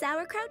Fleisch mit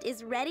Sauerkraut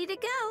is ready to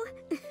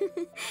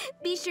go.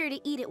 Be sure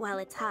to eat it while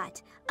it's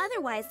hot,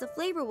 otherwise the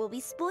flavor will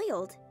be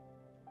spoiled.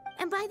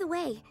 And by the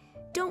way,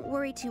 don't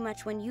worry too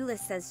much when EULA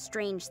says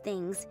strange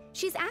things.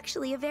 She's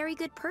actually a very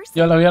good person.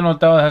 Ya lo había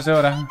notado desde hace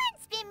horas.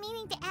 I've been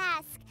meaning to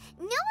ask.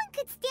 No one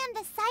could stand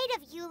the sight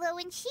of EULA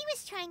when she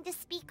was trying to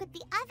speak with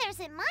the others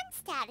in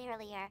Mondstadt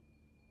earlier.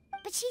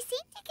 But she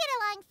seemed to get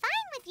along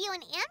fine with you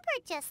and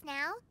Amber just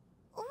now.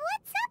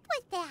 What's up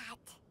with that?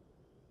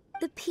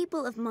 The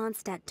people of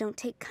Mondstadt don't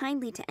take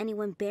kindly to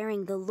anyone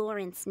bearing the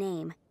Lawrence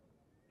name.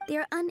 They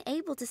are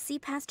unable to see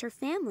past her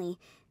family,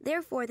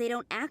 therefore they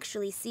don't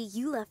actually see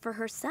EULA for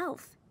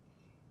herself.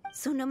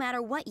 So no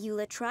matter what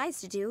EULA tries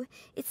to do,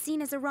 it's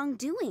seen as a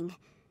wrongdoing.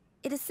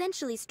 It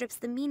essentially strips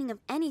the meaning of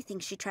anything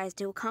she tries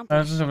to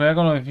accomplish. Eso se vea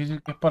con lo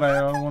difícil que es para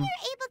How come algún.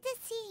 you're able to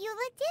see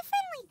EULA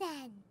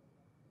differently then?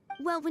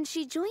 Well, when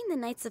she joined the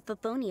Knights of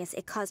Favonius,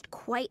 it caused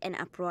quite an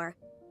uproar.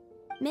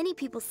 Many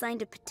people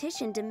signed a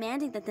petition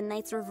demanding that the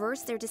Knights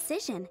reverse their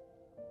decision.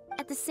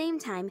 At the same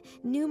time,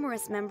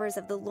 numerous members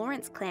of the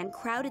Lawrence clan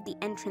crowded the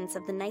entrance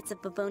of the Knights of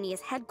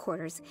Favonius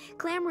headquarters,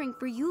 clamoring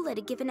for EULA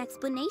to give an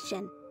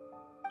explanation.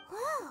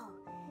 Whoa,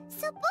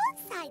 so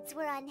both sides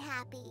were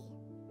unhappy.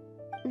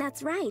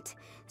 That's right.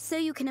 So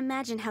you can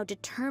imagine how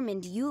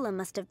determined EULA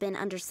must have been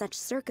under such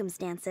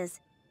circumstances.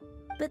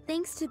 But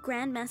thanks to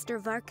Grandmaster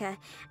Varka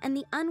and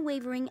the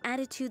unwavering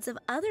attitudes of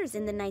others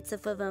in the Knights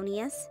of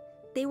Favonius,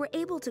 they were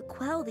able to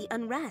quell the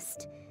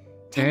unrest.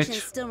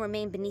 Tensions still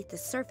remain beneath the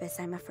surface,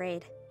 I'm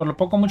afraid. Por lo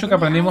poco mucho que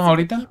aprendimos In the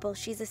eyes of the ahorita. people,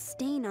 she's a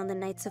stain on the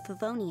Knights of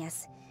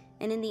Favonius,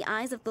 and in the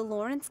eyes of the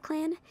Lawrence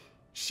clan,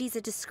 she's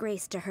a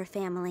disgrace to her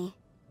family.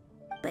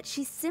 But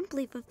she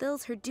simply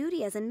fulfills her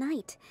duty as a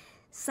knight,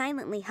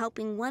 silently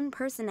helping one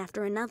person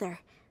after another,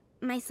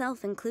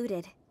 myself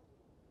included.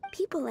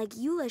 People like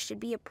EULA should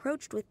be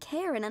approached with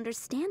care and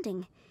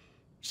understanding.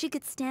 She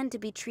could stand to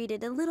be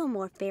treated a little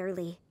more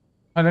fairly.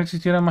 Ojalá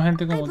existiera más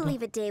gente I como tú.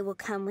 believe a day will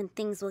come when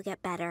things will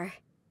get better.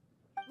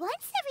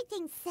 Once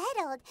everything's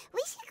settled,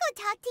 we should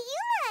go talk to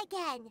EULA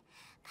again.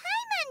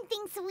 Paimon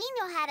thinks we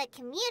know how to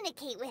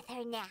communicate with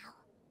her now.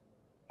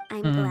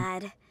 I'm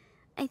glad.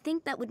 I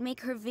think that would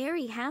make her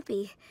very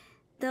happy,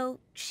 though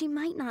she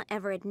might not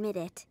ever admit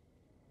it.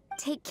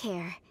 Take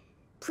care.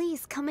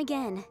 Please come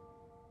again.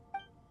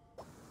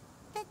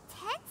 The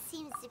tent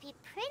seems to be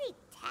pretty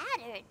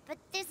tattered, but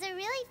there's a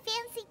really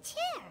fancy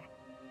chair.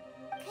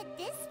 Could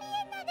this be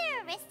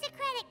another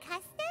aristocratic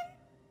custom?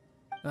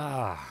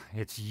 Ah,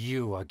 it's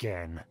you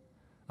again.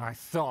 I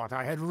thought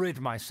I had rid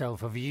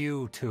myself of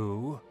you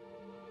two.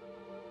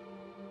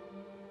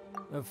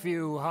 A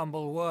few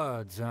humble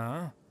words,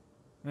 huh?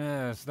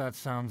 Yes, that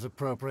sounds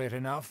appropriate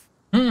enough.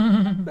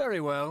 Very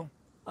well.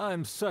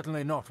 I'm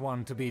certainly not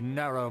one to be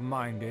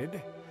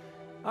narrow-minded.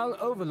 I'll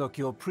overlook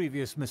your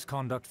previous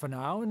misconduct for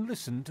now and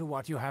listen to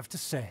what you have to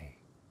say.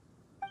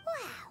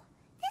 Wow,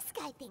 this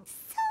guy thinks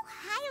so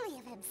highly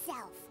of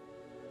himself.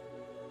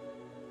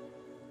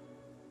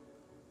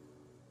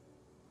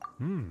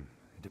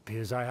 It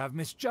appears I have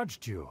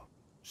misjudged you.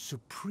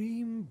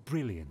 Supreme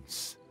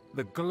brilliance.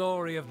 The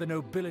glory of the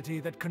nobility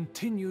that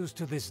continues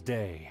to this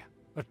day.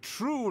 A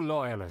true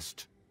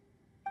loyalist.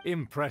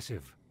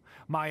 Impressive.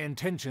 My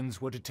intentions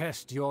were to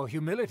test your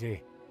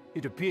humility.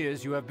 It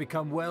appears you have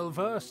become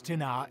well-versed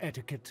in our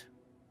etiquette.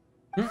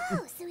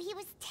 Oh, so he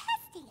was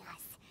testing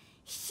us.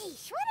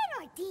 Sheesh, what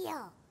an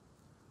ordeal.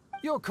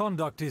 Your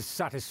conduct is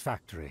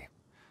satisfactory.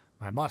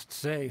 I must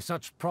say,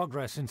 such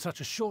progress in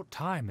such a short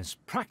time is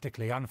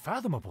practically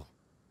unfathomable.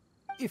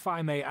 If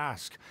I may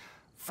ask,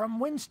 from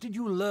whence did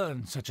you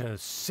learn such a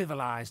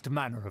civilized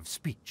manner of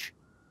speech?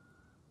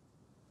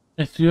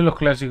 Estudio los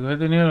clásicos. He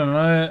tenido el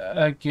honor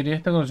de adquirir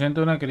este conocimiento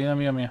de una querida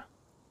amiga mía.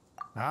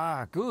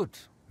 Ah, good.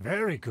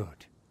 Very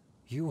good.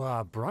 You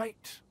are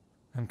bright,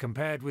 and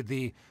compared with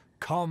the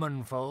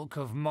common folk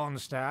of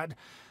Mondstadt,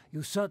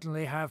 you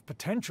certainly have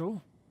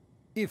potential.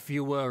 If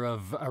you were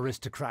of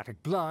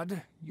aristocratic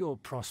blood, your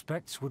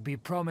prospects would be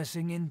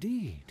promising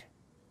indeed.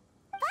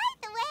 By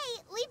the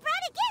way, we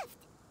brought a gift.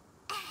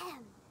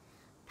 Ahem.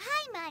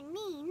 Paimon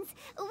means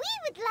we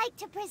would like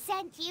to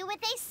present you with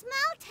a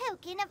small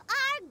token of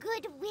our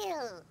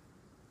goodwill.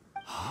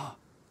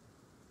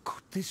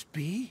 Could this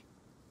be?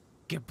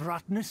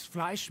 Gebratenes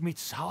Fleisch mit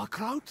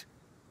Sauerkraut?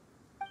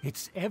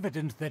 It's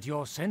evident that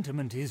your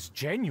sentiment is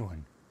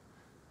genuine.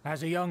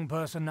 As a young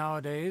person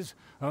nowadays,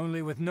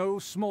 only with no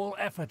small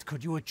effort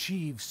could you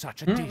achieve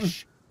such a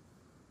dish.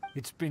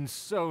 It's been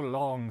so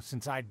long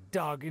since I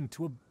dug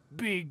into a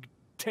big,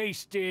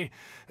 tasty...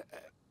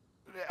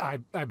 I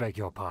beg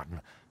your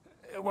pardon.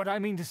 What I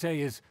mean to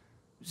say is,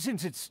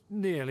 since it's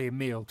nearly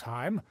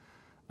mealtime,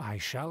 I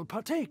shall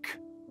partake.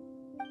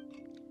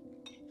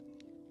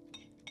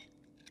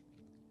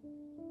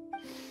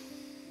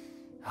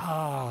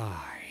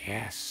 Ah,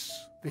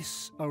 yes,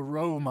 this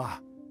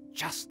aroma.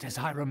 Just as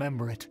I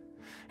remember it.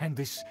 And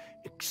this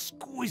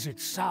exquisite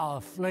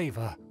sour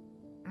flavor.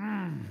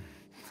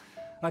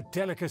 A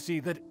delicacy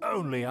that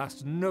only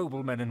us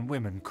noblemen and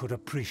women could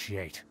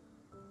appreciate.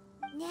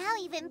 Now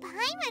even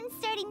Paimon's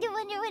starting to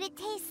wonder what it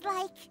tastes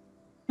like.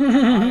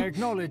 I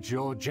acknowledge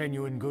your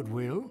genuine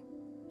goodwill.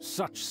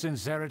 Such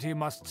sincerity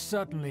must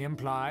certainly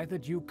imply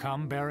that you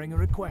come bearing a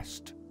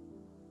request.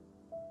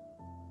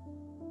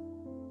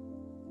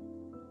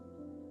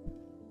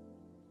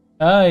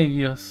 Ay,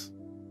 Dios.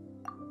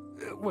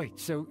 Wait,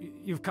 so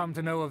you've come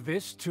to know of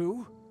this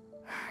too?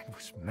 It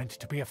was meant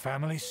to be a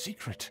family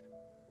secret.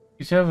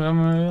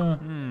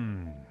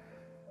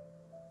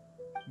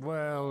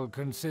 Well,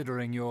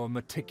 considering your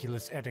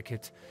meticulous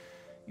etiquette,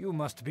 you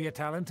must be a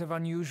talent of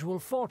unusual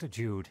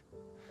fortitude.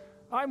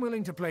 I'm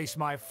willing to place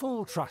my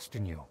full trust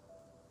in you.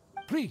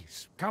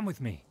 Please, come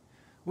with me.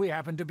 We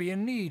happen to be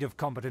in need of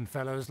competent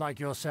fellows like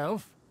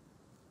yourself.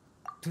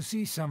 To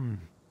see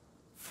some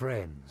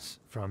friends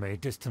from a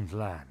distant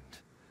land.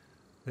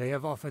 They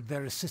have offered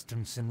their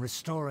assistance in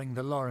restoring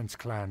the Lawrence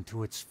clan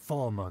to its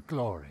former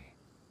glory.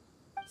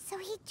 So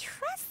he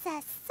trusts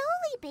us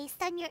solely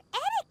based on your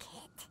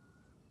etiquette.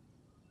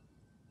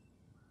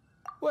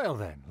 Well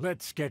then,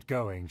 let's get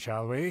going,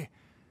 shall we?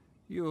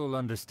 You'll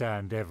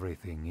understand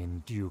everything in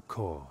due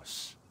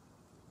course.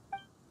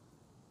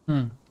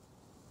 Do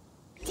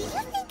you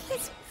think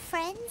his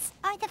friends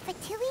are the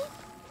Fatui?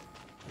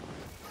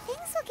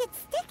 Things will get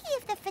sticky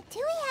if the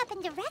Fatui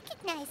happen to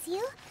recognize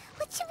you.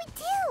 What should we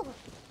do?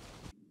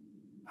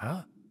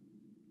 Huh?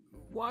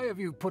 Why have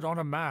you put on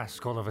a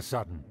mask all of a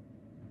sudden?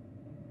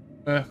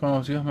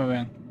 Desconocidos me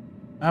ven.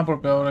 Ah, por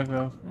peor,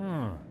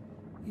 creo.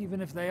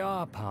 Even if they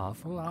are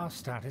powerful, our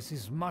status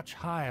is much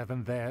higher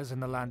than theirs in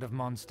the land of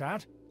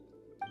Mondstadt.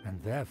 And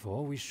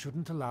therefore, we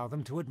shouldn't allow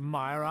them to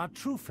admire our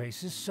true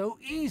faces so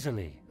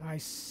easily. I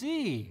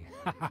see.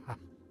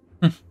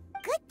 Good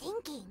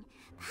thinking.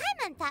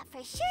 Paimon thought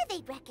for sure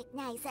they'd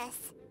recognize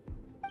us.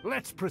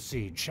 Let's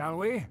proceed, shall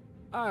we?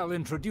 I'll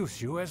introduce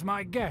you as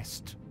my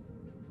guest.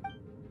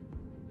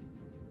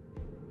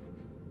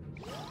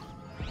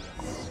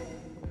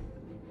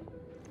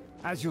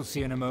 As you'll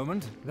see in a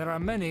moment, there are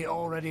many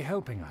already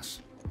helping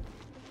us.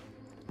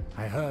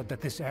 I heard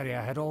that this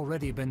area had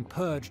already been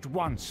purged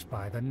once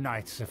by the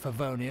Knights of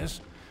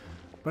Favonius,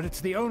 but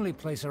it's the only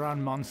place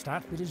around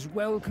Mondstadt that is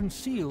well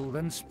concealed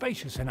and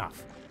spacious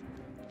enough.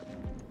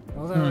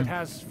 Although it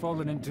has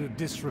fallen into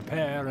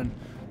disrepair and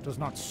does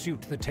not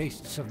suit the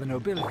tastes of the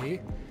nobility,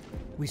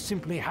 we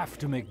simply have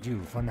to make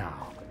do for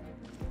now.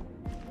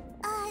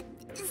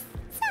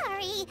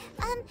 Sorry,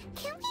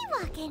 can we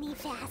walk any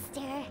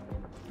faster?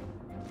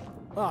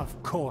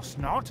 Of course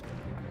not.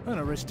 An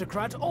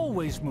aristocrat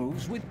always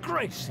moves with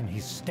grace in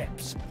his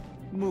steps.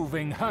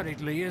 Moving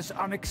hurriedly is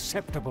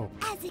unacceptable.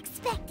 As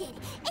expected,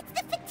 it's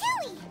the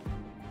Fatui!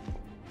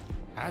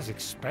 As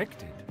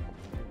expected?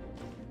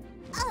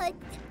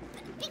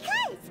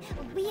 Because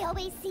we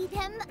always see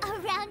them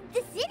around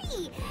the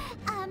city.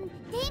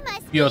 They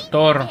must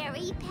Piotr. be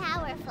very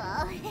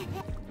powerful.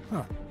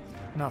 Huh.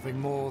 Nothing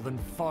more than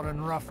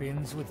foreign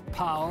ruffians with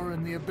power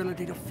and the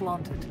ability to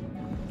flaunt it.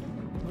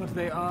 But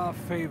they are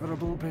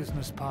favorable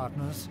business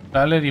partners.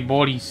 Sale de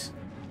Boris.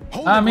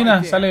 Hold Ah, it mira,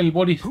 right there. sale el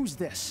Boris. Who's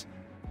this?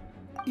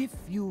 If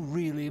you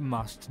really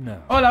must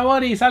know. Hola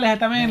Boris, sales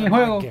también en el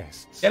juego.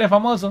 Eres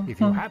famoso. If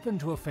you happen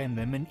to offend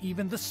them in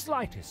even the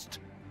slightest,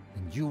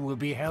 then you will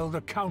be held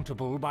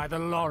accountable by the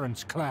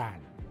Lawrence clan.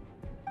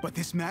 But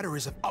this matter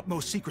is of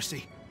utmost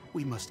secrecy.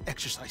 We must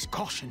exercise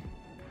caution.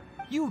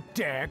 You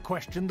dare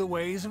question the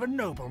ways of a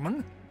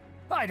nobleman?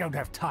 I don't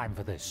have time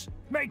for this.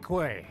 Make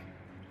way.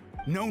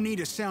 No need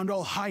to sound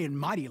all high and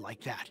mighty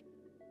like that.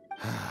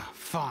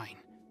 Fine.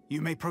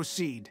 You may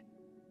proceed.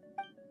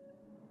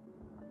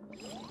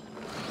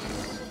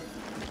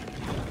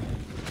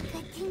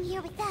 Good thing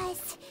you're with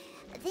us.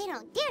 They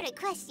don't dare to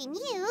question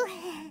you.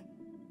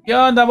 ¿Qué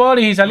onda,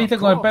 Boris? ¿Y saliste Of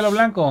con el pelo course,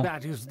 blanco?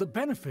 That is the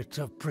benefit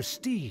of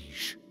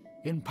prestige.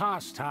 In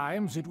past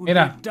times, it would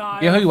Mira, be dire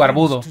viejo y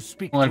barbudo, offense to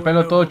speak con el to a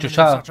pelo todo nobleman in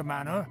chochado. such a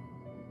manner.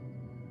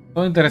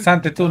 Todo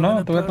interesante tú, ¿no?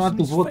 Turn Te voy a a tomar tu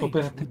person's foto, fate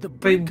espérate. at the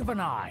blink of an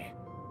eye.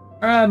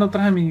 Ah, no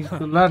traje mi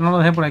celular, no lo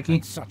dejé por aquí.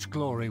 And such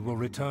glory will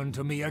return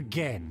to me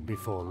again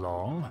before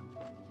long.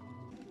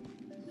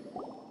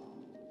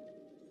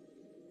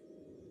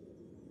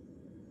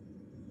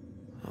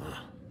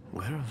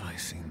 Where have I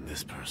seen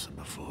this person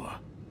before?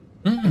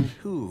 And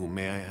who,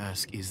 may I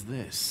ask, is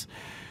this?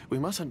 We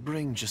mustn't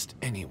bring just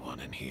anyone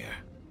in here.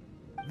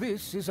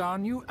 This is our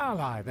new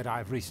ally that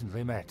I've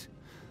recently met.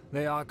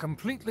 They are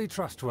completely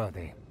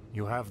trustworthy.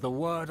 You have the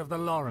word of the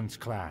Lawrence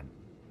clan.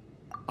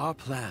 Our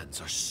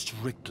plans are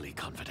strictly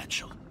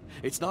confidential.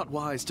 It's not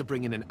wise to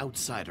bring in an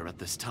outsider at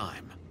this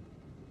time.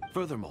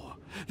 Furthermore,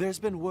 there's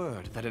been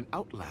word that an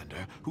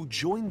outlander who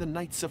joined the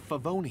Knights of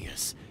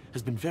Favonius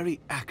has been very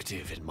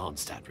active in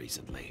Mondstadt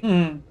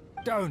recently.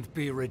 Don't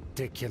be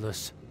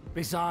ridiculous.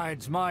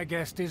 Besides, my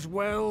guest is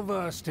well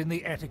versed in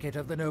the etiquette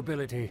of the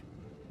nobility.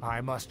 I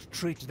must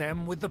treat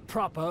them with the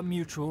proper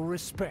mutual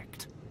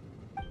respect.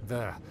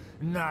 The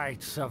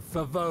Knights of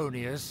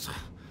Favonius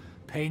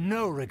pay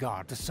no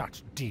regard to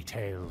such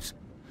details.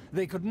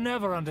 They could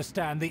never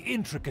understand the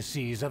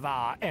intricacies of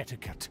our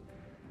etiquette.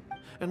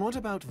 And what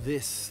about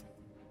this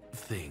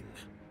thing?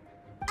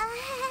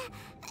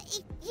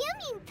 You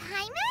mean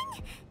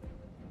Paimon?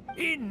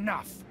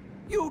 Enough!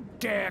 You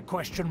dare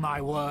question my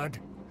word?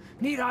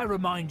 Need I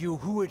remind you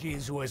who it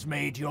is who has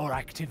made your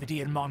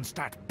activity in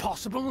Mondstadt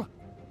possible?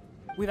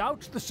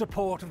 Without the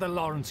support of the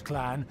Lawrence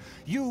clan,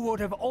 you would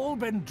have all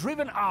been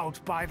driven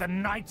out by the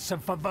Knights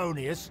of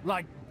Favonius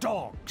like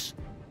dogs.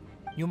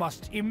 You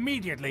must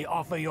immediately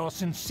offer your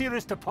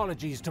sincerest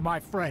apologies to my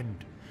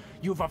friend.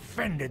 You've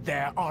offended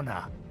their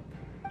honor.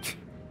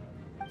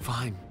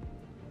 Fine.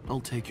 I'll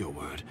take your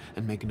word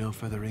and make no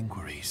further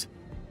inquiries.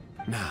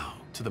 Now,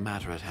 to the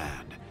matter at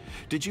hand.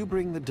 Did you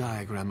bring the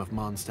diagram of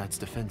Mondstadt's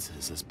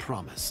defenses as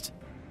promised?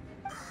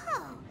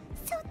 Oh,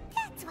 so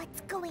that's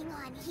what's going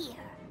on here.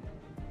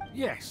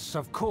 Yes,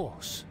 of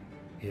course.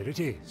 Here it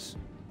is.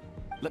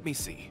 Let me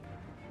see.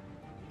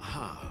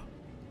 Aha.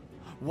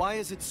 Why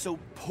is it so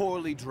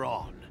poorly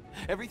drawn?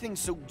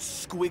 Everything's so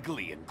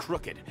squiggly and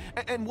crooked.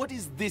 And what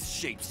is this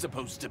shape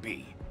supposed to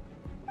be?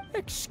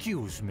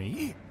 Excuse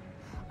me?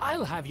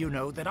 I'll have you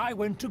know that I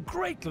went to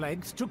great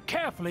lengths to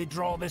carefully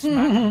draw this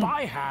map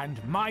by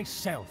hand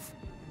myself.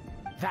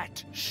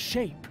 That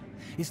shape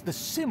is the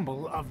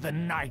symbol of the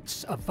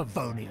Knights of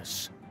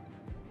Favonius.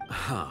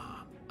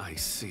 Huh, I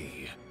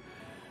see.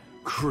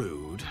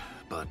 Crude,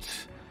 but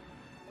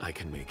I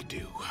can make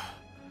do.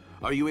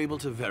 Are you able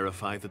to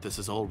verify that this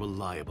is all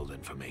reliable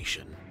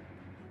information?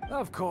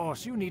 Of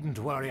course, you needn't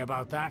worry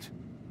about that.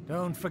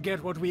 Don't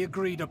forget what we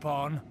agreed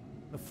upon.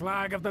 The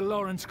flag of the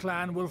Lawrence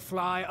clan will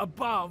fly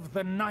above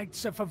the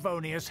Knights of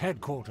Favonius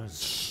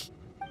headquarters.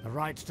 The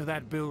rights to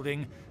that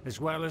building, as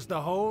well as the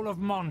whole of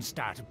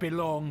Mondstadt,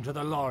 belong to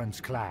the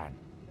Lawrence clan.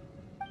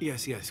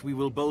 Yes, we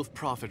will both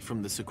profit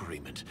from this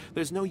agreement.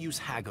 There's no use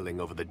haggling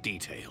over the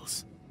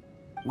details.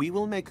 We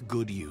will make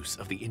good use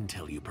of the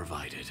intel you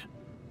provided.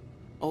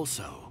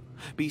 Also,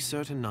 be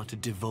certain not to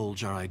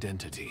divulge our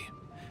identity.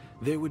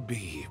 There would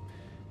be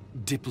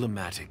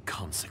diplomatic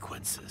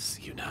consequences,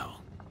 you know.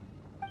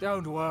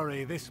 Don't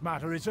worry, this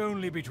matter is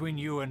only between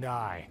you and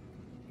I.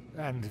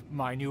 And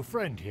my new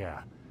friend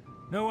here.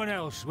 No one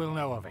else will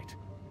know of it.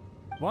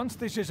 Once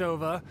this is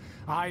over,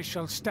 I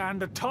shall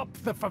stand atop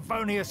the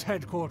Favonius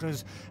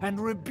headquarters and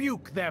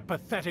rebuke their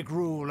pathetic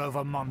rule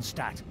over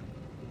Mondstadt.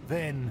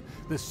 Then,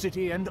 the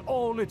city and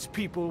all its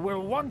people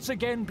will once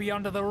again be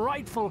under the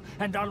rightful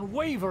and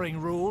unwavering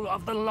rule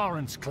of the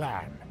Lawrence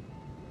clan.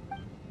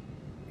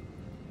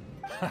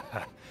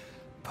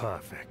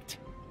 Perfect.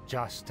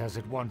 Just as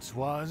it once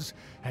was,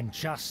 and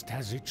just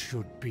as it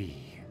should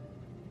be.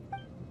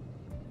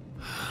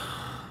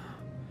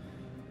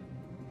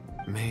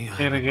 May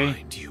I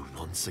remind you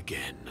once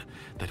again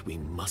that we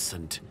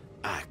mustn't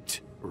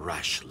act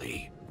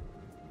rashly.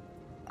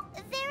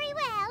 Very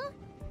well.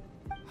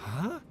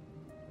 Huh?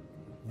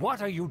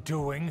 What are you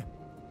doing?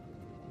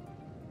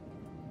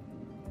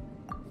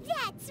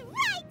 That's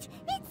right!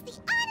 It's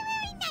the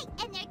Honorary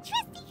Knight and their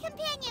trusty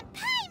companion,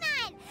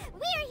 Paimon!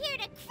 We're here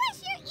to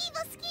crush your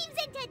evil schemes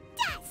into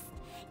dust!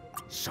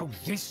 So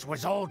this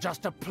was all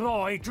just a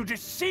ploy to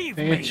deceive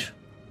me? It's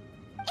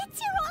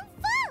your own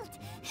fault!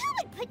 Who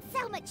would put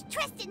so much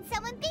trust in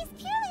someone based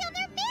purely on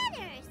their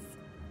manners?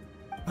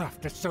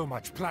 After so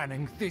much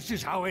planning, this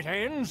is how it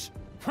ends?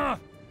 Huh!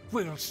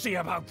 We'll see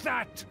about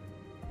that!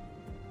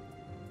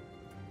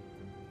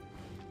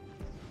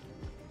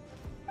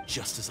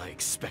 Just as I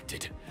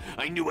expected.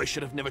 I knew I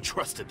should have never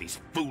trusted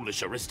these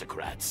foolish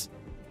aristocrats.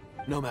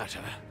 No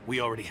matter, we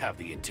already have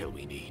the intel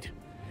we need.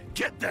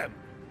 Get them!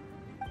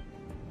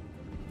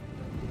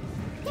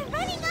 They're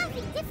running off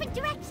in different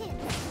directions.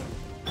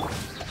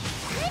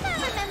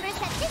 Paimon remembers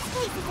that this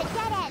place is a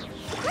dead end.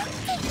 Let's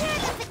take care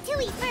of the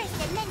Fatui first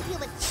and then deal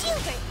with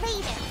Schubert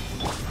later.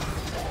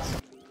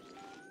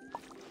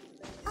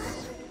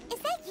 Is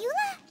that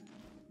EULA?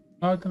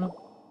 I don't know.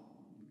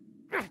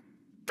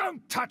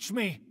 Don't touch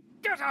me!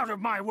 Get out of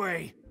my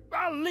way!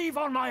 I'll leave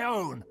on my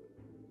own!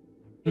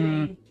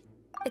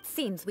 It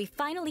seems we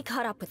finally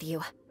caught up with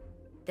you.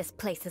 This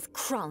place is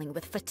crawling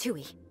with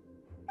Fatui.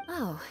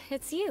 Oh,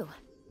 it's you.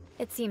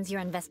 It seems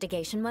your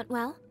investigation went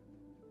well.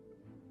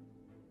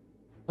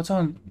 Las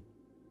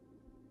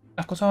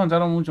cosas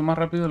avanzaron mucho más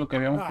rápido de lo que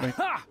habíamos creído.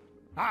 Aha!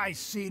 I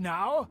see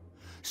now.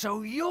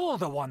 So you're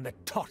the one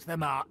that taught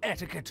them our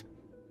etiquette.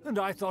 And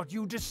I thought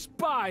you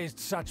despised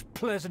such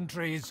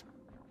pleasantries.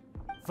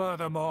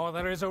 Furthermore,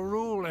 there is a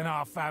rule in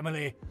our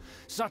family.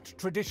 Such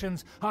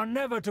traditions are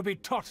never to be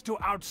taught to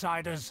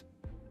outsiders.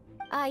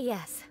 Ah,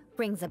 yes.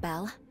 Rings a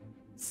bell.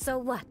 So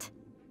what?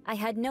 I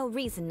had no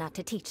reason not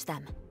to teach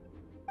them.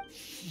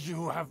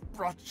 You have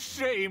brought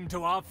shame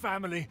to our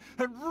family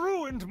and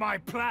ruined my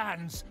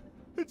plans.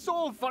 It's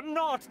all for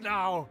naught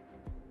now.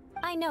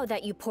 I know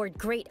that you poured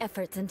great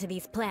efforts into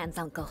these plans,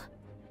 Uncle.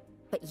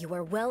 But you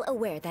are well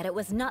aware that it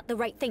was not the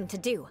right thing to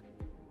do.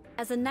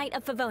 As a Knight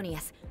of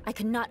Favonius, I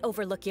could not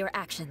overlook your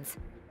actions.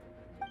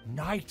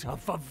 Knight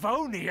of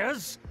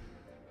Favonius?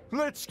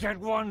 Let's get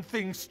one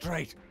thing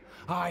straight.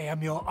 I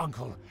am your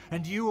uncle,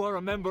 and you are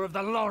a member of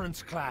the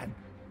Lawrence clan.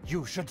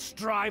 You should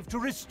strive to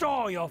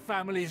restore your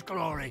family's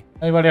glory.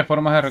 Hay varias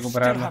formas de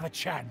Still have recuperarla. a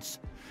chance.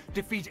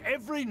 Defeat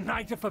every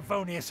Knight of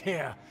Favonius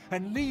here,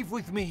 and leave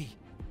with me.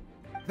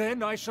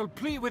 Then I shall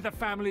plead with the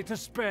family to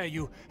spare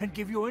you, and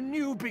give you a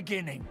new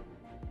beginning.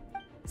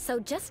 So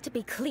just to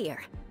be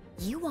clear,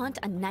 you want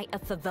a Knight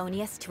of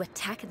Favonius to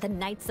attack the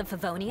Knights of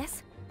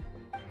Favonius?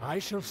 I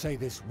shall say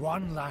this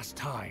one last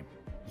time.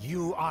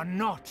 You are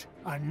not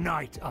a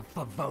knight of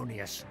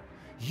Favonius.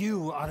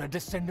 You are a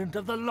descendant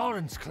of the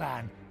Lawrence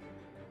clan.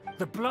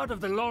 The blood of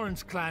the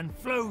Lawrence clan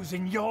flows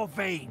in your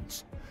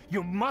veins.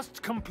 You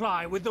must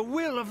comply with the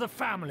will of the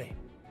family.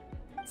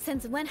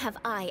 Since when have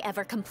I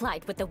ever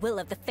complied with the will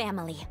of the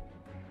family?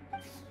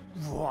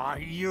 Why,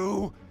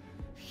 you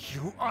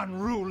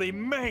unruly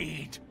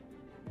maid!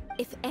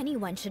 If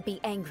anyone should be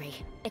angry,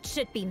 it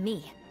should be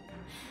me.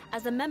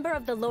 As a member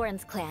of the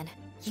Lawrence clan,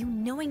 you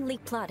knowingly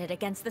plotted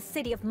against the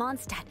city of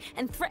Mondstadt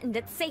and threatened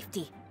its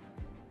safety.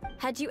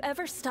 Had you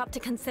ever stopped to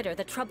consider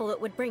the trouble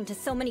it would bring to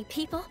so many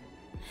people?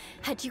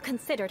 Had you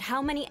considered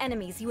how many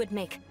enemies you would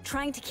make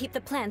trying to keep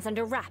the plans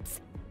under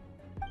wraps?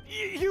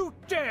 You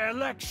dare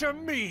lecture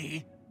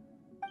me?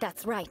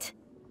 That's right.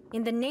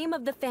 In the name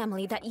of the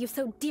family that you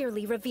so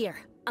dearly revere,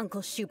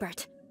 Uncle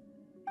Schubert.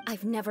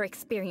 I've never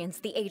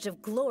experienced the age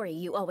of glory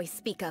you always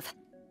speak of.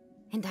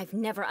 And I've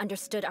never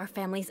understood our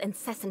family's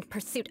incessant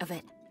pursuit of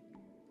it.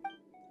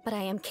 But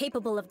I am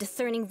capable of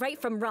discerning right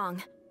from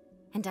wrong.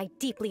 And I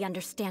deeply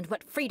understand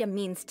what freedom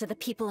means to the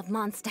people of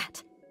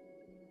Mondstadt.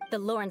 The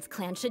Lawrence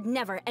clan should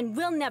never and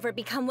will never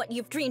become what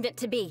you've dreamed it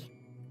to be.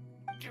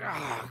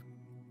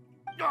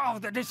 Oh,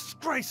 the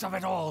disgrace of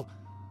it all!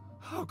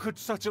 How could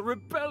such a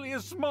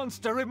rebellious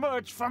monster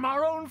emerge from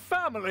our own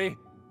family?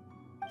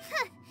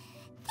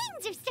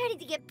 Things are starting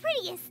to get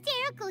pretty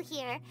hysterical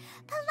here.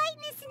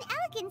 Politeness and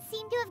elegance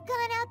seem to have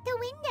gone out the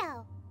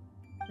window.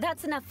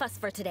 That's enough fuss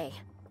for today.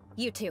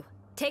 You two,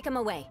 take him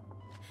away.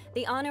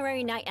 The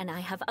honorary knight and I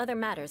have other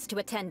matters to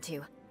attend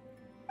to.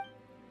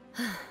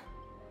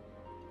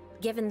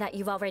 Given that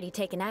you've already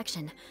taken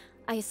action,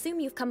 I assume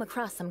you've come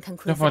across some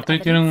conclusive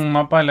evidence. Tienen un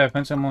mapa de la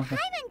defensa de Mondstadt.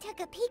 Paimon took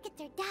a peek at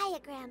their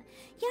diagram.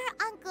 Your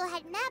uncle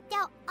had mapped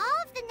out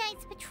all of the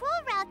Knight's patrol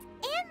routes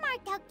and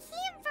marked out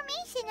key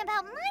information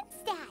about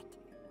Mondstadt.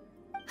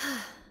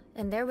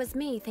 And there was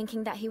me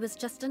thinking that he was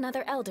just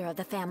another elder of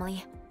the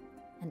family.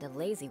 And a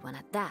lazy one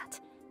at that.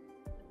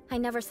 I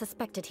never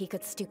suspected he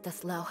could stoop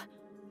this low.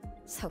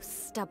 So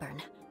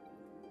stubborn.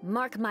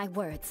 Mark my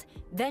words,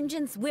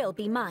 vengeance will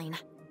be mine.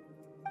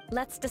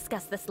 Let's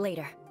discuss this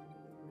later.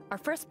 Our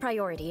first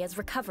priority is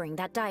recovering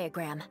that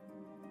diagram.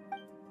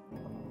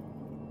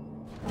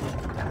 There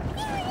it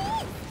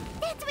is!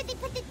 That's where they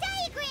put the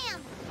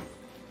diagram!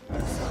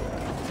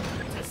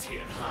 This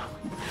here, huh?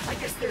 I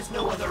guess there's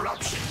no other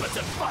option but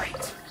to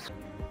fight.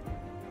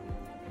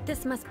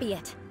 This must be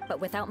it, but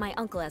without my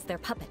uncle as their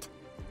puppet.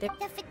 The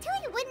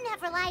Fatui wouldn't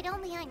have relied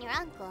only on your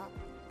uncle.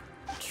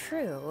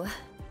 True,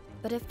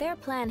 but if their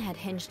plan had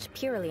hinged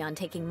purely on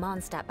taking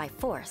Mondstadt by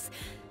force,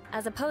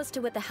 as opposed to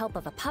with the help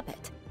of a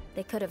puppet,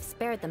 they could have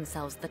spared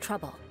themselves the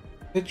trouble.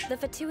 The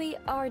Fatui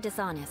are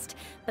dishonest,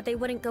 but they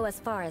wouldn't go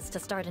as far as to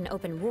start an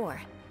open war.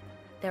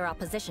 Their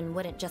opposition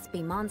wouldn't just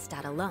be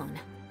Mondstadt alone.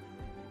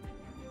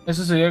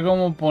 Eso sería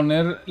como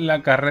poner la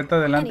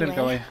carreta delante del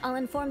Anyway, caballo. I'll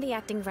inform the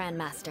acting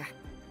Grandmaster.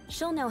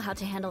 She'll know how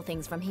to handle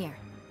things from here.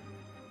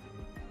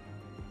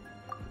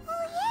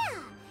 Oh yeah!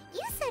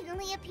 You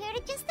suddenly appeared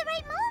at just the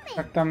right moment!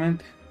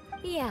 Exactamente.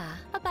 Yeah,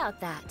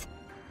 about that.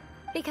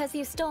 Because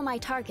you stole my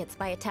targets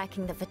by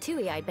attacking the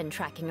Fatui I'd been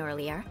tracking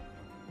earlier.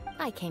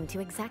 I came to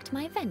exact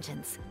my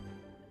vengeance.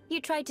 You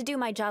tried to do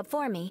my job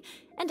for me,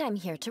 and I'm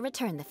here to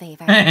return the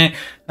favor.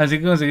 Así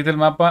que conseguiste el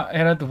mapa,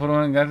 era tu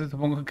forma de vengarte.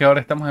 Supongo que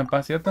ahora estamos en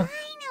paz, ¿cierto?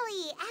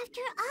 Finally!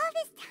 After all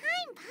this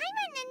time,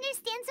 Paimon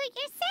understands what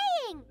you're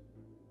saying!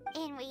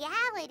 In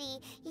reality,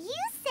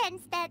 you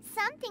sensed that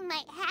something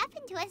might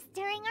happen to us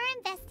during our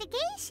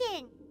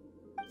investigation.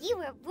 You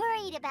were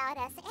worried about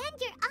us and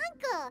your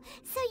uncle,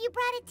 so you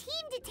brought a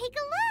team to take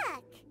a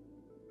look.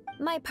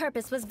 My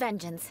purpose was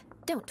vengeance.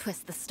 Don't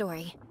twist the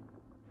story.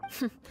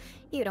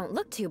 You don't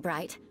look too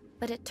bright,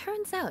 but it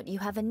turns out you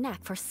have a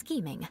knack for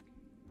scheming.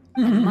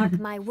 And mark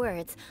my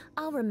words,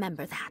 I'll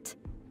remember that.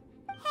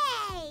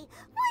 Hey,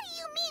 what do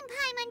you mean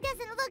Paimon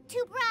doesn't look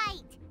too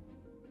bright?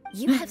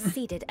 You have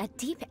seeded a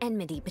deep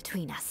enmity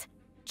between us.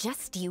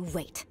 Just you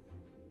wait.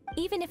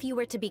 Even if you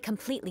were to be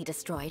completely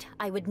destroyed,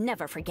 I would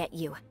never forget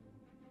you.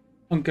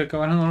 Aunque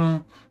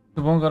acabaron,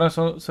 supongo que ahora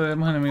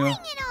seremos enemigos.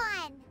 Bring it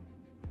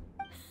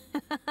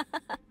on!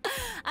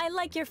 I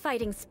like your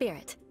fighting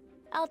spirit.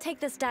 I'll take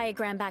this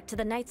diagram back to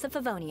the Knights of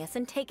Favonius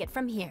and take it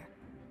from here.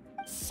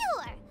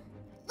 Sure.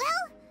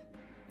 Well,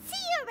 see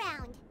you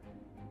around.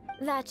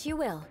 That you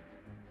will.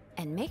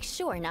 And make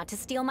sure not to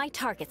steal my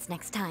targets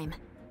next time.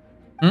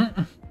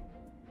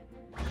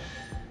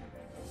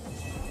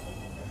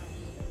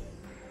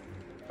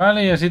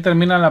 Vale, y así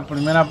termina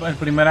el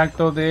primer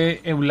acto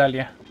de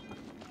EULA.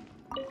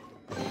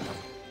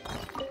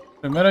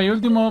 Primero y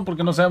último,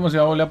 porque no sabemos si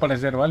va a volver a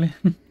aparecer, ¿vale?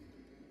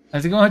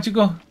 Así que bueno,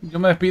 chicos, yo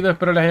me despido,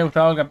 espero les haya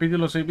gustado el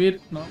capítulo. Soy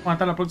Vir, nos vemos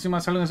hasta la próxima.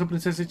 Saluden a su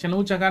princesa, echen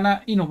muchas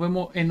ganas y nos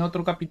vemos en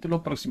otro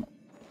capítulo próximo.